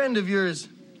this friend of yours,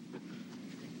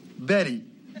 Betty.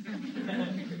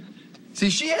 See,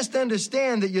 she has to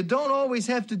understand that you don't always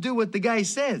have to do what the guy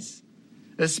says.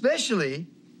 Especially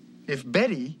if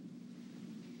Betty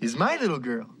is my little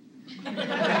girl.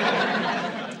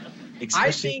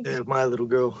 Especially if my little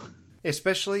girl.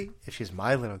 Especially if she's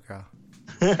my little girl.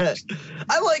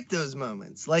 I like those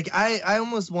moments. Like, I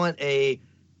almost want a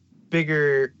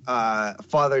bigger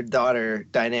father-daughter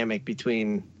dynamic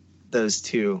between those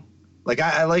two. Like,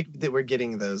 I like that we're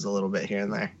getting those a little bit here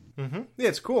and there. Mm-hmm. Yeah,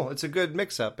 it's cool. It's a good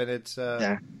mix-up, and it's...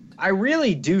 Yeah. I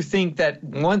really do think that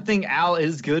one thing Al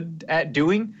is good at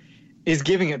doing is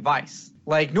giving advice.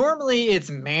 Like, normally it's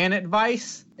man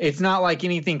advice. It's not like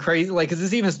anything crazy. Like, because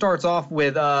this even starts off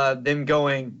with them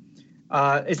going,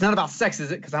 it's not about sex,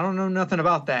 is it? Because I don't know nothing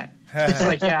about that. It's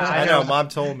like, yeah, I know. Mom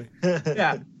told me.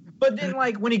 Yeah. But then,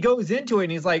 like, when he goes into it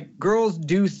and he's like, girls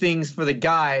do things for the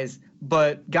guys,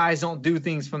 but guys don't do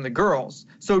things from the girls.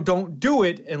 So don't do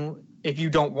it if you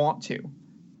don't want to.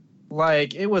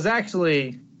 Like, it was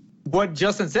actually what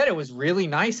Justin said. It was really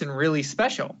nice and really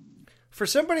special. For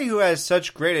somebody who has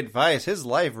such great advice, his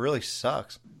life really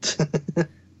sucks.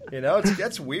 You know,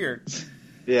 that's weird.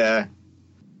 Yeah.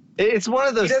 It's one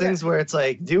of those things where it's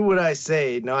like, do what I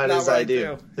say, not as I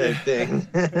do. Type thing.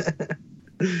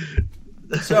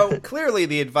 So clearly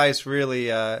the advice really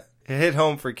hit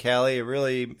home for Kelly. It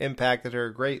really impacted her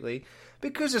greatly.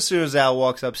 Because as soon as Al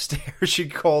walks upstairs, she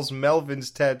calls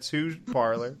Melvin's tattoo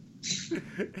parlor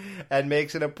and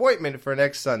makes an appointment for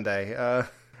next Sunday.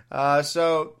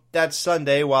 So that's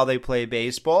Sunday while they play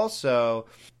baseball. So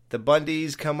the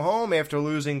Bundys come home after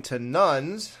losing to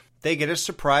Nuns. They get a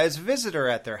surprise visitor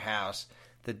at their house.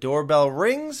 The doorbell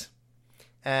rings,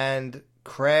 and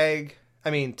Rodrigo,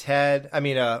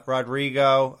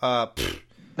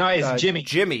 No, it's Jimmy.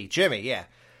 Jimmy, yeah.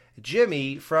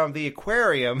 Jimmy from the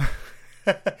aquarium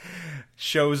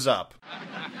shows up.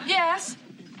 Yes?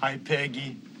 Hi,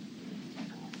 Peggy.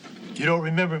 You don't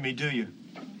remember me, do you?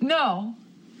 No.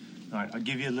 All right, I'll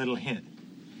give you a little hint.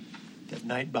 That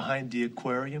night behind the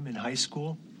aquarium in high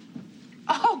school?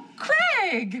 Oh,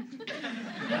 Craig!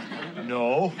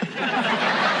 No.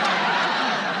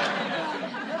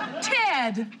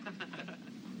 Ted!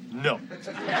 No.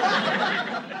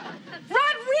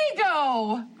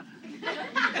 Rodrigo!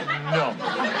 No.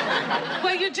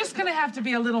 Well, you're just gonna have to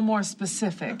be a little more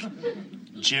specific.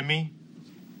 Jimmy?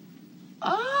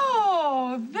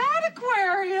 Oh, that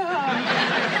aquarium!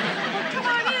 Well, come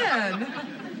on in.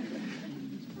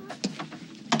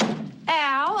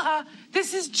 Al,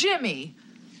 this is Jimmy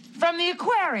from the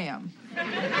aquarium.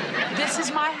 This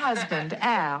is my husband,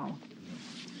 Al.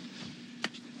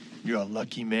 You're a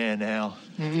lucky man, Al.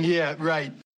 Yeah,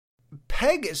 right.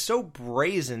 Peg is so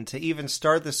brazen to even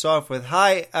start this off with,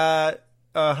 "Hi,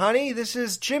 honey, this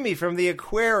is Jimmy from the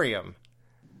aquarium."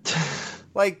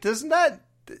 Like, is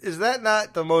that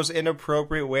not the most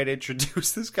inappropriate way to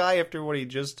introduce this guy after what he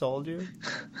just told you?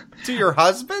 To your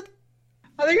husband?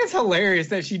 I think it's hilarious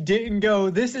that she didn't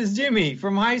go, "This is Jimmy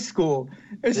from high school."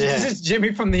 It's just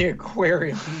Jimmy from the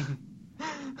aquarium.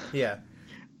 Yeah.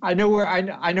 I know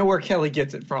where Kelly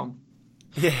gets it from.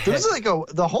 Yeah. It was like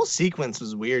the whole sequence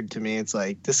was weird to me. It's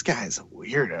like, this guy's a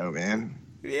weirdo, man.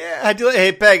 Yeah.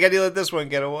 Hey, Peg, how do you let this one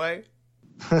get away?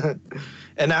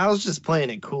 And I was just playing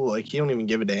it cool. Like, he don't even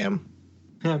give a damn.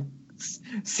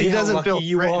 See, He how doesn't lucky feel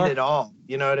you threatened are? at all.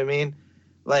 You know what I mean?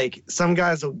 Like, some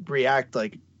guys will react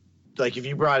like if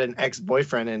you brought an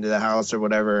ex-boyfriend into the house or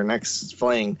whatever, an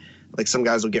ex-fling, like some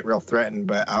guys will get real threatened,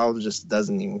 but Al just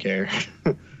doesn't even care.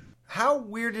 How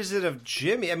weird is it of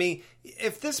Jimmy? I mean,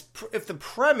 if the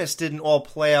premise didn't all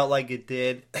play out like it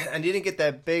did, and you didn't get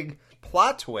that big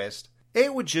plot twist,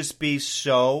 it would just be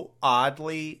so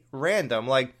oddly random.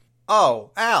 Like,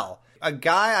 oh, Al, a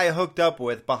guy I hooked up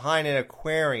with behind an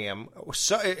aquarium,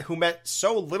 who meant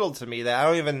so little to me that I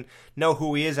don't even know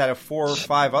who he is out of 4 or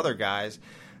 5 other guys.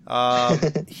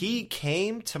 He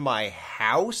came to my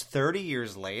house 30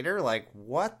 years later. Like,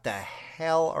 what the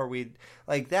hell are we...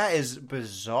 Like, that is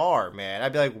bizarre, man.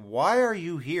 I'd be like, why are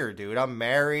you here, dude? I'm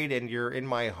married and you're in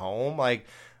my home. Like,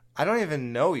 I don't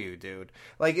even know you, dude.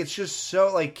 Like, it's just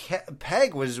so... Like,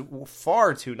 Peg was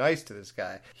far too nice to this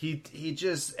guy. He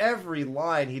just... Every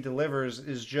line he delivers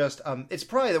is just... it's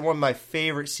probably one of my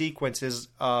favorite sequences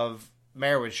of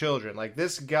Married with Children. Like,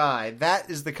 this guy, that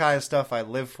is the kind of stuff I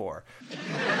live for.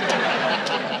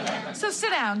 So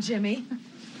sit down, Jimmy.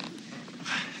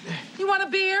 You want a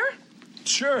beer?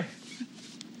 Sure.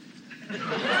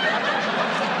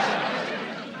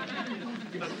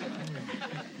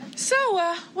 So,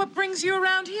 what brings you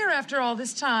around here after all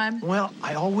this time? Well,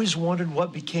 I always wondered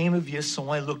what became of you, so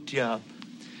I looked you up.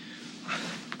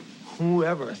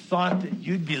 Whoever thought that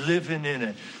you'd be living in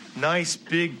a nice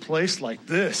big place like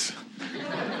this?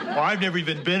 Well, I've never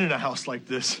even been in a house like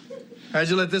this. How'd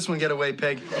you let this one get away,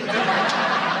 Peg?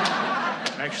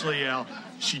 Actually, Al,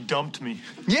 she dumped me.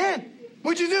 Yeah?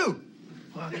 What'd you do?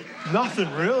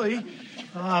 Nothing, really.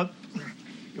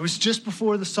 It was just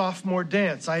before the sophomore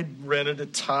dance. I'd rented a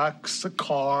tux, a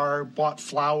car, bought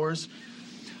flowers.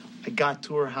 I got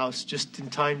to her house just in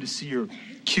time to see her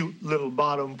cute little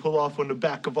bottom pull off on the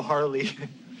back of a Harley.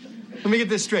 Let me get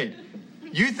this straight.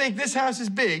 You think this house is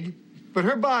big, but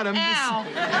her bottom Al.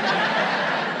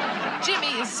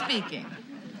 Jimmy is speaking.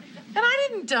 And I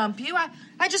didn't dump you.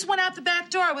 I just went out the back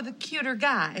door with a cuter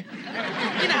guy.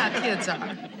 You know how kids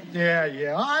are.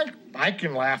 Yeah, I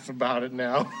can laugh about it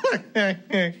now.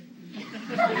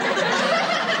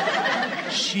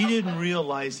 She didn't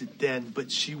realize it then,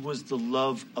 but she was the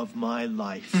love of my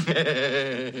life.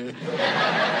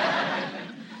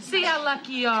 See how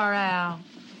lucky you are, Al.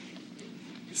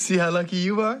 See how lucky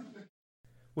you are?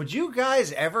 Would you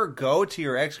guys ever go to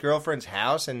your ex-girlfriend's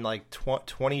house and, like,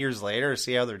 20 years later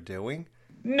see how they're doing?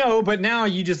 No, but now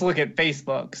you just look at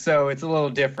Facebook, so it's a little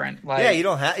different. Like, yeah, you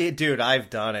don't have... Dude, I've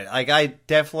done it. Like, I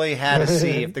definitely had to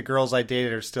see if the girls I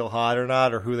dated are still hot or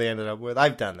not, or who they ended up with.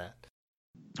 I've done that.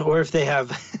 Or if they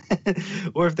have...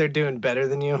 or if they're doing better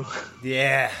than you.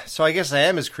 Yeah, so I guess I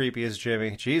am as creepy as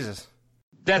Jimmy. Jesus.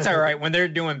 That's all right. When they're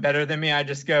doing better than me, I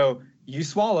just go, "You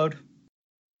swallowed."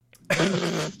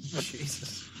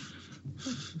 Jesus.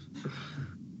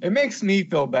 It makes me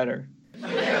feel better.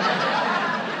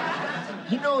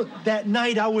 You know, that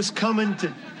night I was coming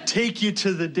to take you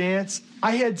to the dance,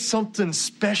 I had something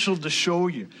special to show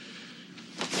you.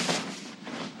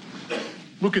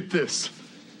 Look at this.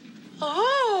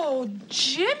 Oh,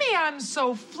 Jimmy, I'm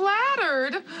so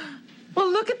flattered.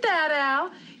 Well, look at that,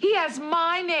 Al. He has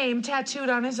my name tattooed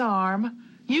on his arm.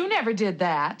 You never did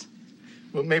that.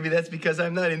 Well, maybe that's because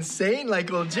I'm not insane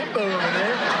like old Jimbo over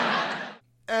there.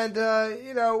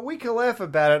 And, we can laugh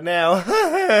about it now.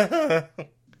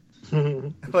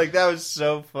 Like, that was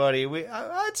so funny.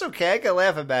 It's okay. I can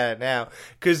laugh about it now.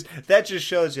 Because that just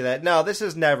shows you that, no, this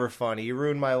is never funny. You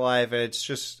ruined my life, and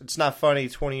it's not funny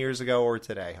 20 years ago or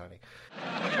today, honey.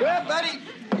 Well, buddy,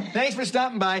 thanks for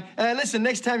stopping by. Listen,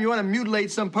 next time you want to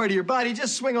mutilate some part of your body,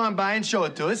 just swing on by and show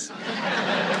it to us.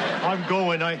 I'm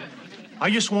going. I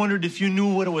just wondered if you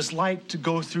knew what it was like to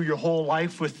go through your whole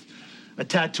life with a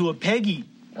tattoo of Peggy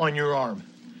on your arm.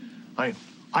 I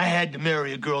had to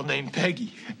marry a girl named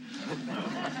Peggy.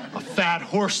 A fat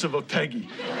horse of a Peggy.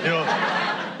 You know,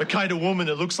 the kind of woman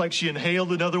that looks like she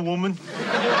inhaled another woman.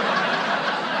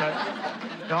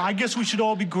 Now, I guess we should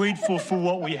all be grateful for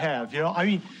what we have, you know? I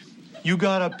mean, you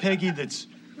got a Peggy that's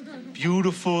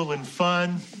beautiful and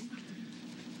fun.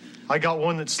 I got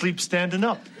one that sleeps standing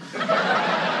up.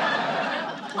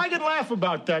 I can laugh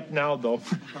about that now, though.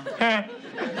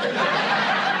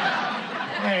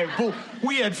 Hey, Boo,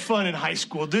 we had fun in high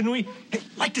school, didn't we? Hey,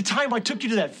 like the time I took you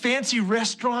to that fancy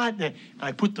restaurant and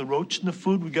I put the roach in the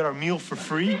food, we got our meal for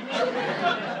free.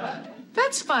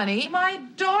 That's funny. My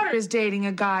daughter is dating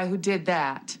a guy who did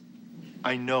that.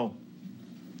 I know.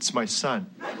 It's my son.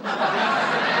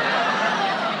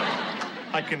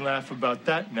 I can laugh about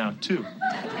that now, too.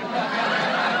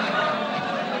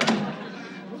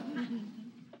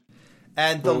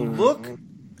 And the look,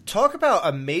 talk about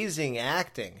amazing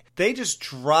acting. They just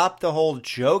dropped the whole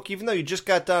joke, even though you just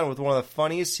got done with one of the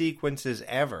funniest sequences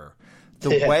ever.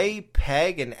 The way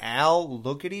Peg and Al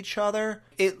look at each other,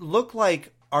 it looked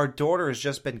like our daughter has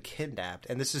just been kidnapped,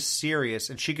 and this is serious,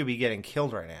 and she could be getting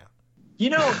killed right now. You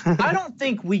know, I don't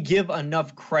think we give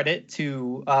enough credit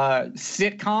to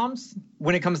sitcoms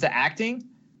when it comes to acting,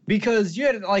 because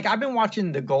I've been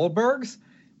watching The Goldbergs,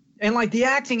 and the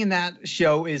acting in that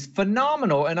show is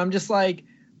phenomenal, and I'm just like,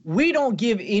 we don't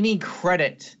give any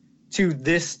credit to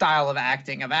this style of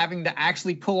acting, of having to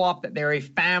actually pull off that they're a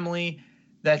family,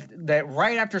 that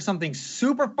right after something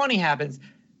super funny happens,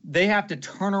 they have to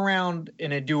turn around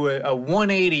and do a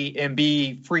 180 and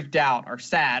be freaked out or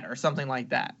sad or something like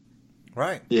that.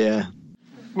 Right. Yeah.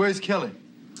 Where's Kelly?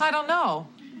 I don't know,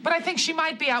 but I think she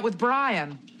might be out with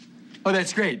Brian. Oh,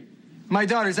 that's great. My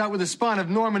daughter's out with a spawn of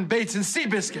Norman Bates and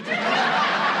Seabiscuit.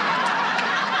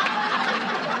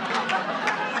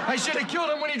 I should have killed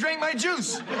him when he drank my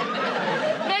juice.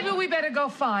 Maybe we better go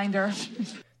find her.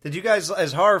 Did you guys,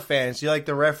 as horror fans, you like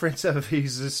the reference of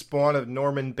he's the spawn of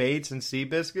Norman Bates and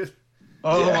Seabiscuit?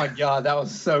 Oh my God, that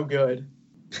was so good.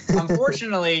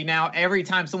 Unfortunately, now every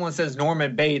time someone says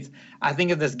Norman Bates, I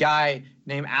think of this guy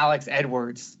named Alex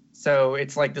Edwards. So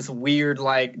it's like this weird,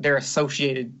 they're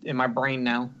associated in my brain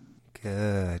now.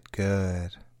 Good.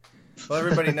 Well,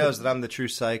 everybody knows that I'm the true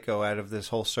psycho out of this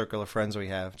whole circle of friends we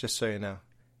have, just so you know.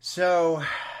 So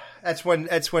that's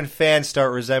when fans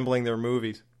start resembling their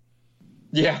movies.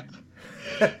 Yeah.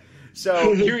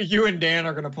 So you and Dan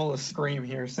are gonna pull a scream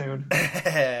here soon.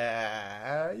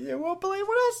 You won't believe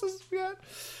what else is good.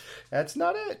 That's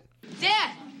not it.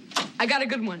 Dad, I got a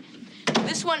good one.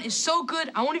 This one is so good,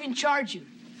 I won't even charge you.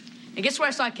 And guess where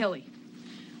I saw Kelly?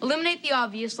 Eliminate the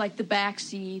obvious, like the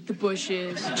backseat, the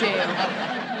bushes, jail.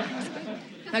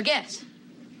 Now guess.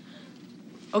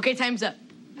 Okay, time's up.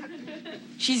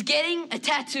 She's getting a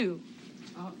tattoo.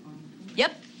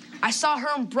 Yep. I saw her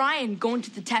and Brian going to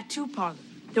the tattoo parlor.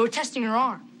 They were testing her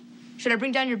arm. Should I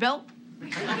bring down your belt?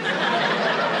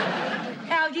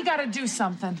 Al, you gotta do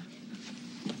something.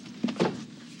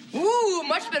 Ooh,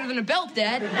 much better than a belt,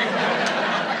 Dad.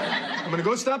 I'm gonna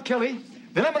go stop Kelly.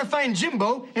 Then I'm gonna find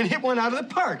Jimbo and hit one out of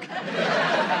the park.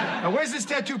 Now, where's this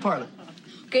tattoo parlor?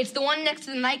 Okay, it's the one next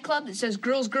to the nightclub that says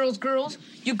girls, girls, girls.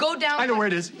 You go down... I know where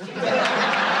it is.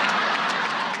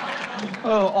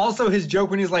 Oh, also his joke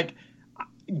when he's like,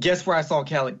 guess where I saw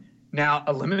Kelly? Now,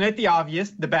 eliminate the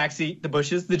obvious, the backseat, the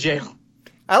bushes, the jail.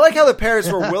 I like how the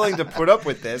parents were willing to put up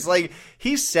with this.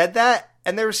 He said that,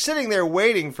 and they were sitting there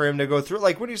waiting for him to go through.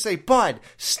 What do you say? Bud,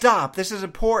 stop. This is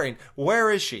important.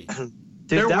 Where is she?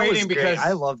 Dude, they're that waiting was because great.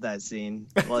 I love that scene.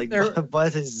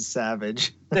 Bud is a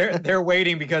savage. They're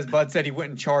waiting because Bud said he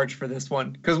wouldn't charge for this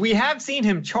one. Because we have seen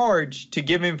him charge to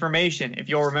give information, if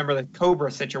you'll remember the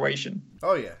Cobra situation.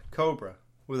 Oh, yeah. Cobra.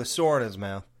 With a sword in his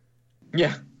mouth.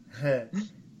 Yeah.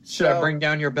 Should I bring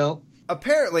down your belt?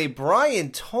 Apparently,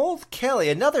 Brian told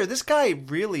Kelly, this guy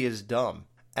really is dumb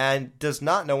and does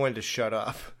not know when to shut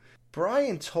up.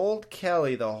 Brian told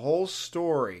Kelly the whole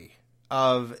story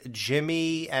of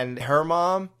Jimmy and her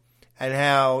mom and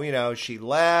how, she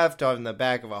left on the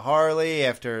back of a Harley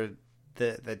after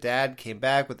the dad came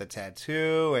back with the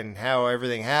tattoo and how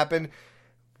everything happened.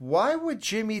 Why would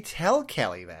Jimmy tell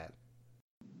Kelly that?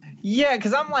 Yeah,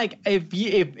 because I'm like,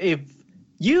 if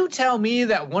You tell me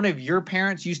that one of your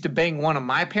parents used to bang one of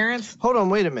my parents? Hold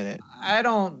on, wait a minute. I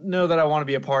don't know that I want to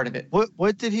be a part of it.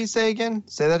 What did he say again?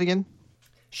 Say that again.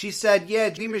 She said,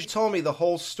 yeah, Jimmy told me the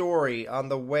whole story on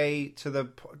the way to the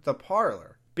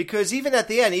parlor. Because even at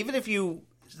the end, even if you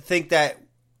think that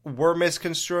we're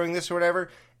misconstruing this or whatever,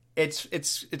 it's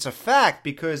a fact,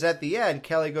 because at the end,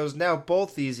 Kelly goes, now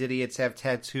both these idiots have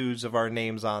tattoos of our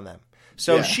names on them.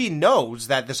 So she knows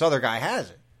that this other guy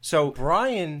has it. So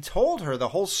Brian told her the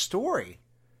whole story.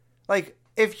 Like,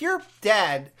 if your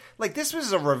dad, like, this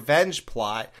was a revenge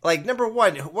plot. Like, number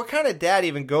one, what kind of dad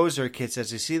even goes to her kid,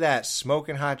 says, you see that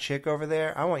smoking hot chick over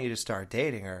there? I want you to start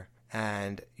dating her.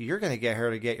 And you're going to get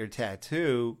her to get your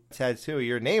tattoo,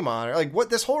 your name on her. Like, what?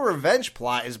 This whole revenge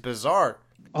plot is bizarre.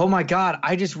 Oh my God,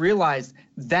 I just realized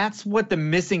that's what the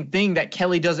missing thing that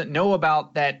Kelly doesn't know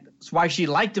about, that's why she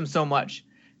liked him so much.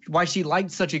 Why she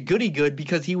liked such a goody-good,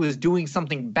 because he was doing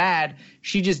something bad.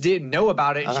 She just didn't know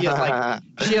about it. She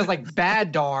has like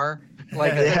bad dar,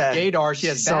 like gaydar. She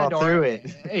has bad dar through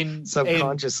it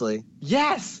subconsciously.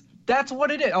 Yes, that's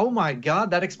what it is. Oh my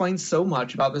God, that explains so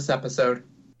much about this episode.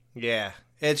 Yeah,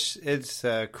 it's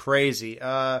crazy.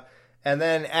 And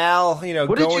then Al,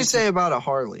 what did you say about a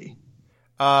Harley?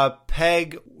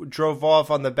 Peg drove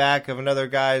off on the back of another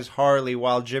guy's Harley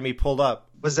while Jimmy pulled up.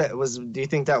 Do you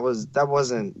think that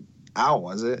wasn't Al,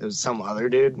 was it? It was some other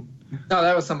dude? No,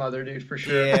 that was some other dude for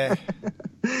sure. Yeah.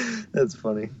 That's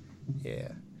funny.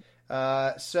 Yeah.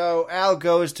 So Al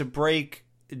goes to break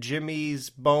Jimmy's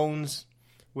bones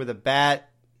with a bat,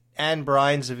 and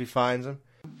Brian's if he finds him.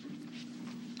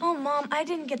 Oh, Mom, I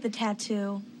didn't get the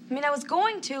tattoo. I mean, I was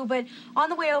going to, but on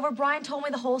the way over, Brian told me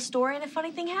the whole story, and a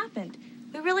funny thing happened.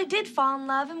 We really did fall in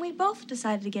love, and we both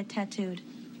decided to get tattooed.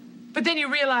 But then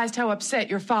you realized how upset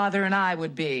your father and I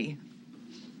would be.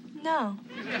 No.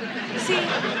 See,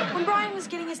 when Brian was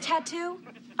getting his tattoo,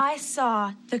 I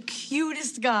saw the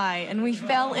cutest guy, and we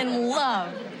fell in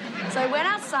love. So I went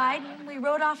outside, and we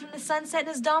rode off in the sunset in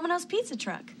his Domino's pizza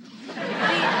truck.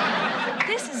 I mean,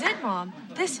 this is it, Mom.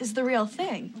 This is the real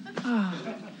thing. Oh,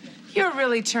 you're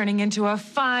really turning into a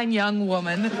fine young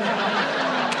woman.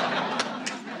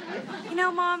 You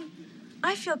know, Mom,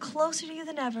 I feel closer to you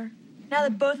than ever, now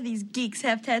that both of these geeks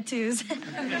have tattoos.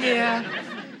 Yeah.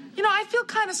 I feel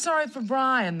kind of sorry for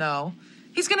Brian, though.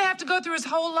 He's going to have to go through his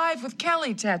whole life with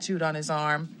Kelly tattooed on his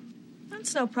arm.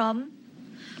 That's no problem.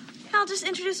 I'll just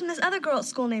introduce him to this other girl at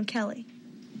school named Kelly.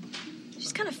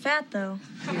 She's kind of fat, though.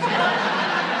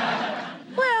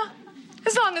 Well,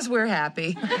 as long as we're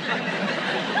happy.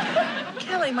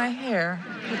 Kelly, my hair.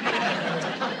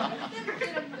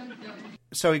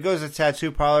 So he goes to the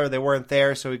tattoo parlor. They weren't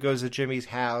there, so he goes to Jimmy's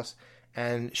house,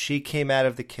 and she came out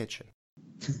of the kitchen.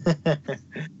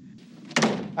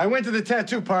 I went to the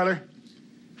tattoo parlor.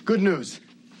 Good news.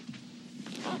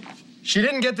 She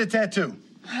didn't get the tattoo.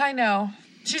 I know.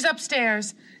 She's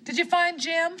upstairs. Did you find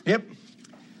Jim? Yep.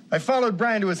 I followed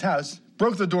Brian to his house,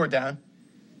 broke the door down,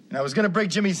 and I was going to break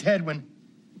Jimmy's head when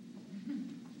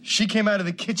she came out of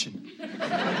the kitchen.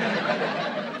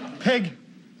 Peg,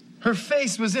 her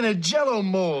face was in a Jell-O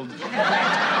mold.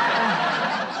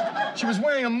 She was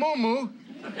wearing a muumuu,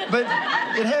 but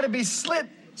it had to be slit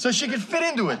so she could fit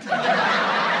into it.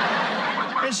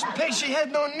 And Peg, she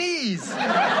had no knees. So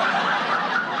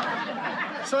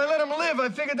I let him live. I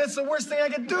figured that's the worst thing I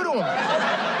could do to him.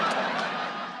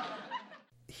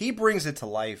 He brings it to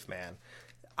life, man.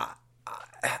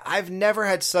 I've never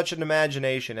had such an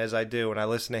imagination as I do when I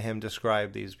listen to him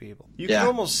describe these people. You can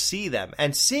almost see them,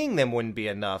 and seeing them wouldn't be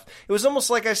enough. It was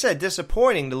almost, like I said,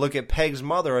 disappointing to look at Peg's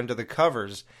mother under the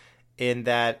covers in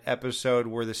that episode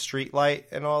where the street light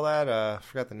and all that. I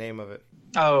forgot the name of it.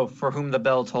 Oh, For Whom the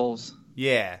Bell Tolls.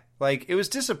 Yeah. Like, it was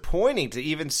disappointing to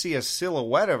even see a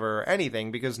silhouette of her or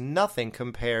anything, because nothing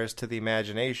compares to the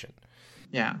imagination.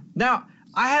 Yeah. Now,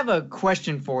 I have a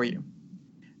question for you.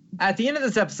 At the end of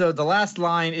this episode, the last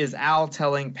line is Al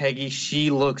telling Peggy she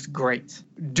looks great.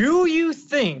 Do you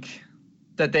think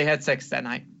that they had sex that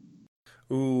night?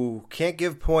 Ooh, can't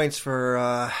give points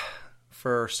for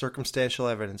circumstantial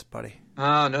evidence, buddy.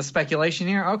 Oh, no speculation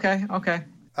here? Okay.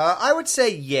 I would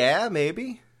say yeah,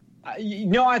 maybe.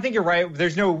 No, I think you're right.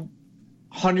 There's no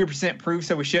 100% proof,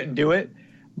 so we shouldn't do it.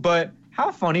 But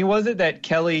how funny was it that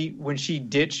Kelly, when she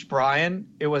ditched Brian,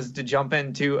 it was to jump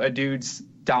into a dude's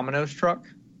Domino's truck?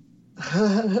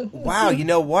 Wow, you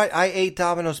know what? I ate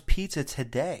Domino's pizza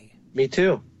today. Me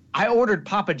too. I ordered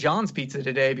Papa John's pizza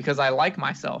today because I like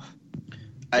myself.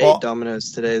 I ate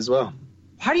Domino's today as well.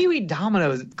 How do you eat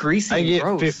Domino's? Greasy and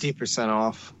gross. I get 50%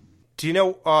 off. Do you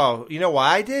know? Oh, you know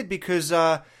why I did? Because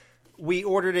we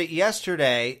ordered it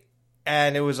yesterday,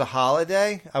 and it was a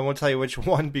holiday. I won't tell you which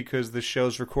one because the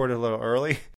show's recorded a little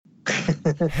early.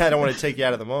 I don't want to take you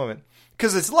out of the moment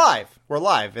because it's live. We're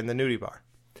live in the nudie bar.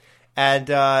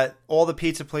 And all the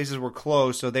pizza places were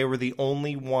closed, so they were the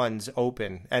only ones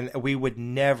open. And we would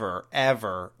never,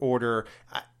 ever order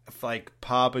like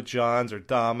Papa John's or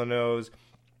Domino's.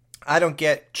 I don't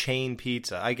get chain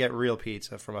pizza. I get real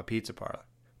pizza from a pizza parlor.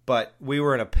 But we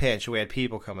were in a pinch. We had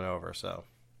people coming over, so.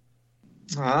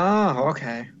 Oh,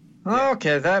 okay.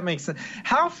 Okay, that makes sense.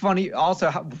 How funny,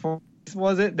 also, before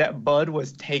was it that Bud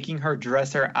was taking her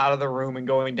dresser out of the room and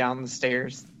going down the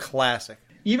stairs? Classic.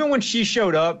 Even when she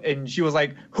showed up and she was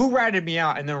like, who ratted me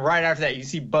out? And then right after that, you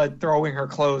see Bud throwing her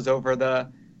clothes over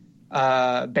the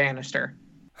banister.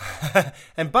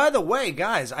 And by the way,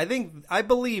 guys, I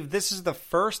believe this is the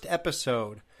first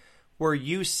episode where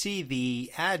you see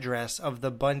the address of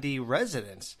the Bundy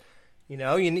residence. You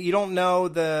know, you don't know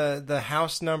the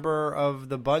house number of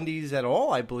the Bundys at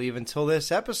all, I believe, until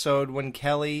this episode when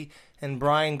Kelly and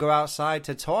Brian go outside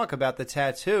to talk about the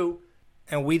tattoo.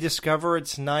 And we discover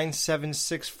it's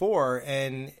 9764,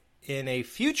 and in a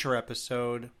future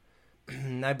episode,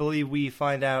 I believe we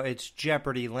find out it's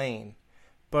Jeopardy Lane.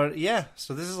 But yeah,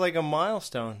 so this is like a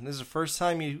milestone. This is the first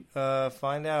time you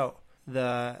find out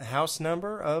the house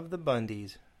number of the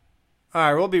Bundys. All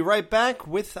right, we'll be right back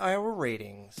with our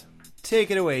ratings.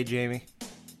 Take it away, Jamie.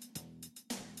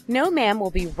 No Ma'am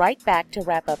will be right back to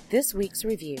wrap up this week's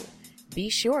review. Be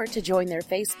sure to join their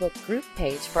Facebook group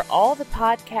page for all the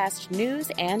podcast news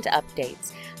and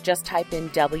updates. Just type in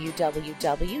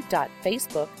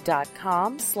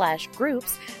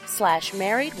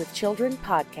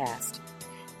www.facebook.com/groups/marriedwithchildrenpodcast.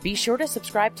 Be sure to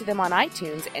subscribe to them on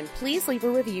iTunes and please leave a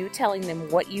review telling them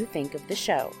what you think of the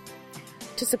show.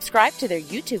 To subscribe to their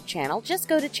YouTube channel, just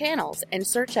go to channels and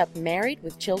search up Married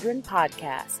with Children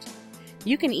Podcast.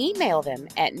 You can email them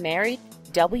at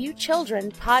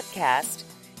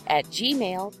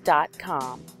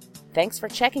marriedwchildrenpodcast@gmail.com. Thanks for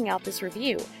checking out this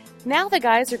review. Now the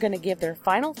guys are going to give their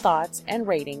final thoughts and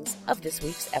ratings of this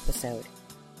week's episode.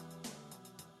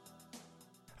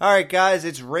 All right, guys,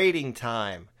 it's rating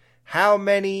time. How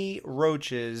many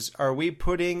roaches are we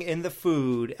putting in the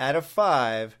food out of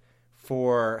 5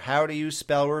 for How Do You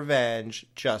Spell Revenge,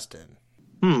 Justin?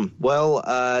 Well,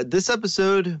 this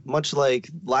episode, much like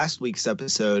last week's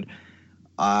episode,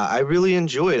 I really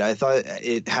enjoyed. I thought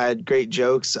it had great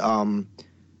jokes, a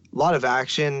lot of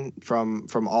action from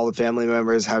all the family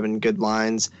members having good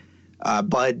lines.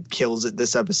 Bud kills it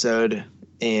this episode,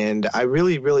 and I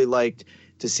really, really liked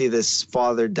to see this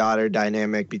father-daughter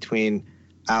dynamic between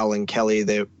Al and Kelly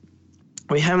that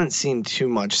we haven't seen too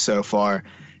much so far.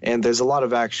 And there's a lot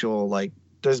of actual,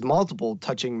 there's multiple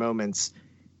touching moments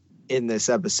in this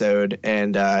episode,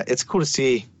 and it's cool to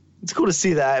see. It's cool to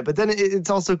see that, but then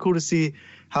it's also cool to see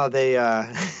how they,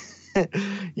 how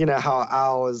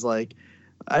Al was like,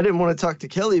 I didn't want to talk to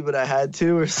Kelly, but I had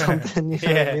to, or something. You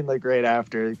know what I mean? Like right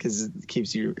after, because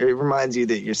it reminds you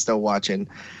that you're still watching.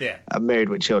 Married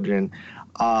with Children.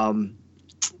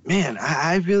 Man,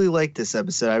 I really liked this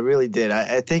episode. I really did.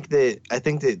 I think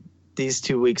that these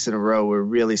 2 weeks in a row were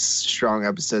really strong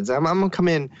episodes. I'm gonna come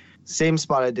in same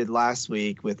spot I did last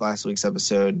week with last week's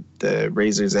episode, the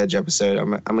Razor's Edge episode.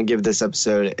 I'm gonna give this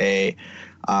episode a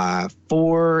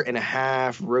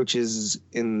 4.5 roaches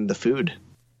in the food.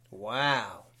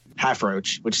 Wow. Half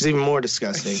roach, which is even more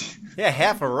disgusting. Yeah,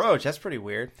 half a roach. That's pretty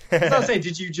weird. I was gonna say,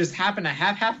 did you just happen to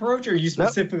have half a roach, or you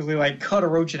specifically cut a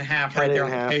roach in half right there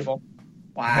on the table?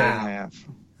 Wow.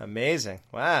 Amazing.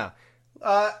 Wow.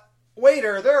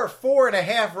 Waiter, there are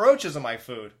 4.5 roaches in my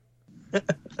food.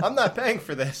 I'm not paying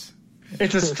for this.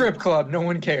 It's a strip club. No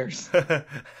one cares. Yeah,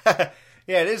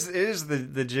 it is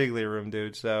the Jiggly Room,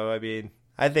 dude. So, I mean,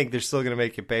 I think they're still going to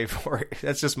make you pay for it.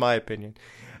 That's just my opinion.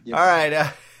 Yep. All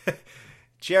right.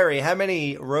 Jerry, how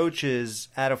many roaches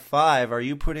out of 5 are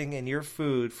you putting in your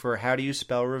food for How Do You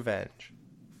Spell Revenge?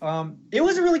 It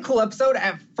was a really cool episode.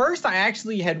 At first, I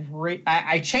actually had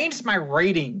I changed my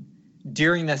rating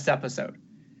during this episode.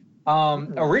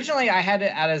 Originally, I had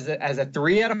it as a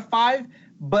 3 out of 5,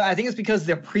 but I think it's because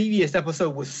the previous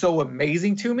episode was so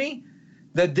amazing to me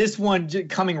that this one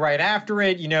coming right after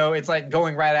it, it's like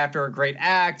going right after a great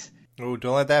act. Oh,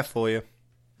 don't let that fool you.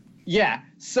 Yeah.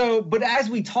 So, but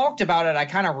as we talked about it, I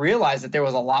kind of realized that there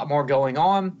was a lot more going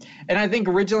on. And I think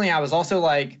originally I was also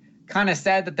kind of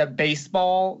sad that the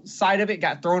baseball side of it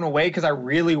got thrown away because I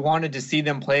really wanted to see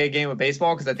them play a game of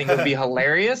baseball because I think it would be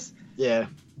hilarious. Yeah.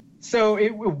 So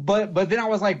but then I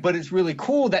was like, but it's really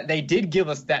cool that they did give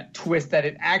us that twist that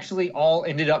it actually all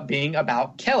ended up being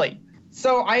about Kelly.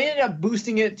 So I ended up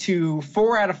boosting it to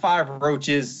 4 out of 5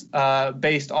 roaches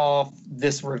based off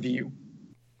this review.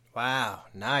 Wow,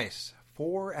 nice.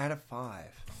 4 out of 5.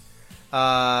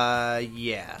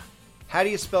 Yeah. How Do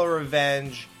You Spell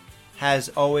Revenge has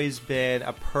always been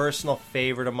a personal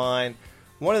favorite of mine.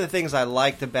 One of the things I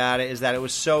liked about it is that it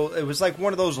was like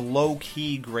one of those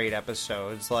low-key great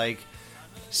episodes. Like,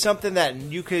 something that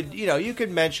you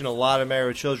could mention a lot of Married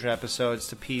with Children episodes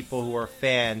to people who are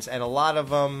fans, and a lot of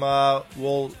them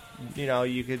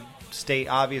you could state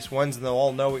obvious ones and they'll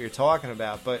all know what you're talking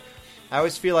about. But I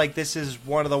always feel like this is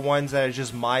one of the ones that is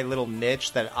just my little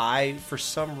niche that I, for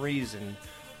some reason,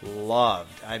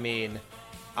 loved. I mean,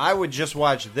 I would just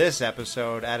watch this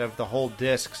episode out of the whole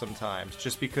disc sometimes,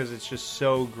 just because it's just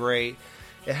so great.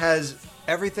 It has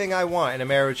everything I want in a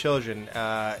Married with Children.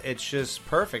 It's just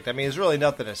perfect. I mean, there's really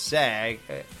nothing to say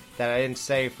that I didn't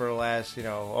say for the last,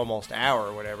 almost hour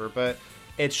or whatever. But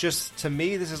it's just, to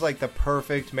me, this is like the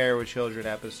perfect Married with Children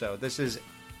episode.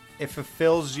 It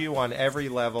fulfills you on every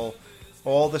level.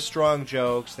 All the strong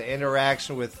jokes, the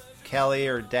interaction with Kelly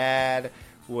or Dad,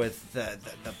 with the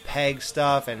Peg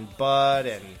stuff and Bud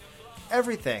and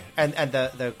everything. And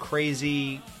the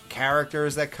crazy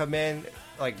characters that come in,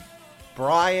 like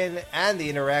Brian, and the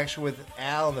interaction with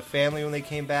Al and the family when they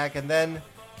came back. And then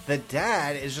the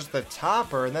dad is just the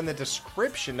topper. And then the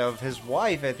description of his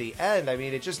wife at the end. I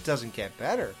mean, it just doesn't get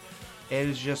better. It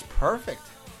is just perfect.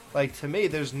 Like, to me,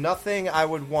 there's nothing I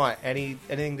would want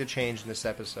anything to change in this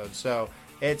episode. So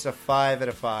it's a 5 out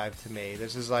of 5 to me.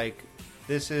 This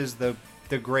is the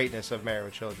greatness of Married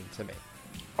with Children to me.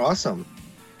 Awesome.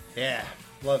 Yeah,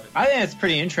 love it. I think it's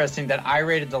pretty interesting that I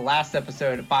rated the last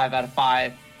episode a 5 out of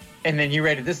 5, and then you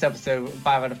rated this episode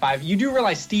 5 out of 5. You do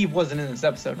realize Steve wasn't in this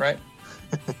episode, right?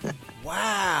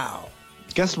 Wow.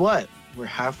 Guess what? We're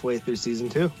halfway through season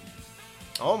 2.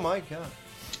 Oh my god.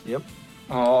 Yep.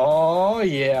 Oh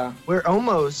yeah. We're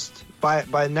almost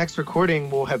by next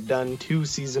recording we'll have done 2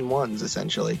 season 1s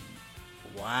essentially.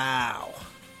 Wow.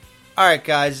 All right,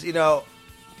 guys,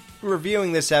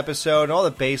 reviewing this episode and all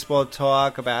the baseball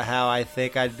talk about how I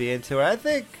think I'd be into it. I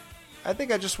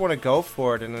think I just want to go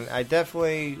for it, and I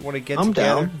definitely want to get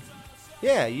together. Down.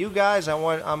 Yeah, you guys,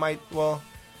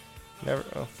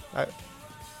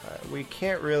 we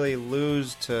can't really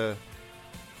lose to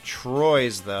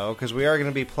Troy's, though, because we are going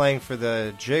to be playing for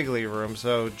the Jiggly Room.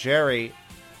 So, Jerry,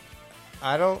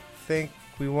 I don't think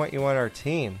we want you on our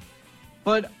team.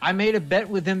 But I made a bet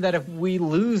with him that if we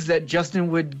lose, that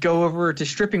Justin would go over to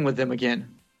stripping with them again.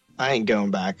 I ain't going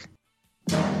back.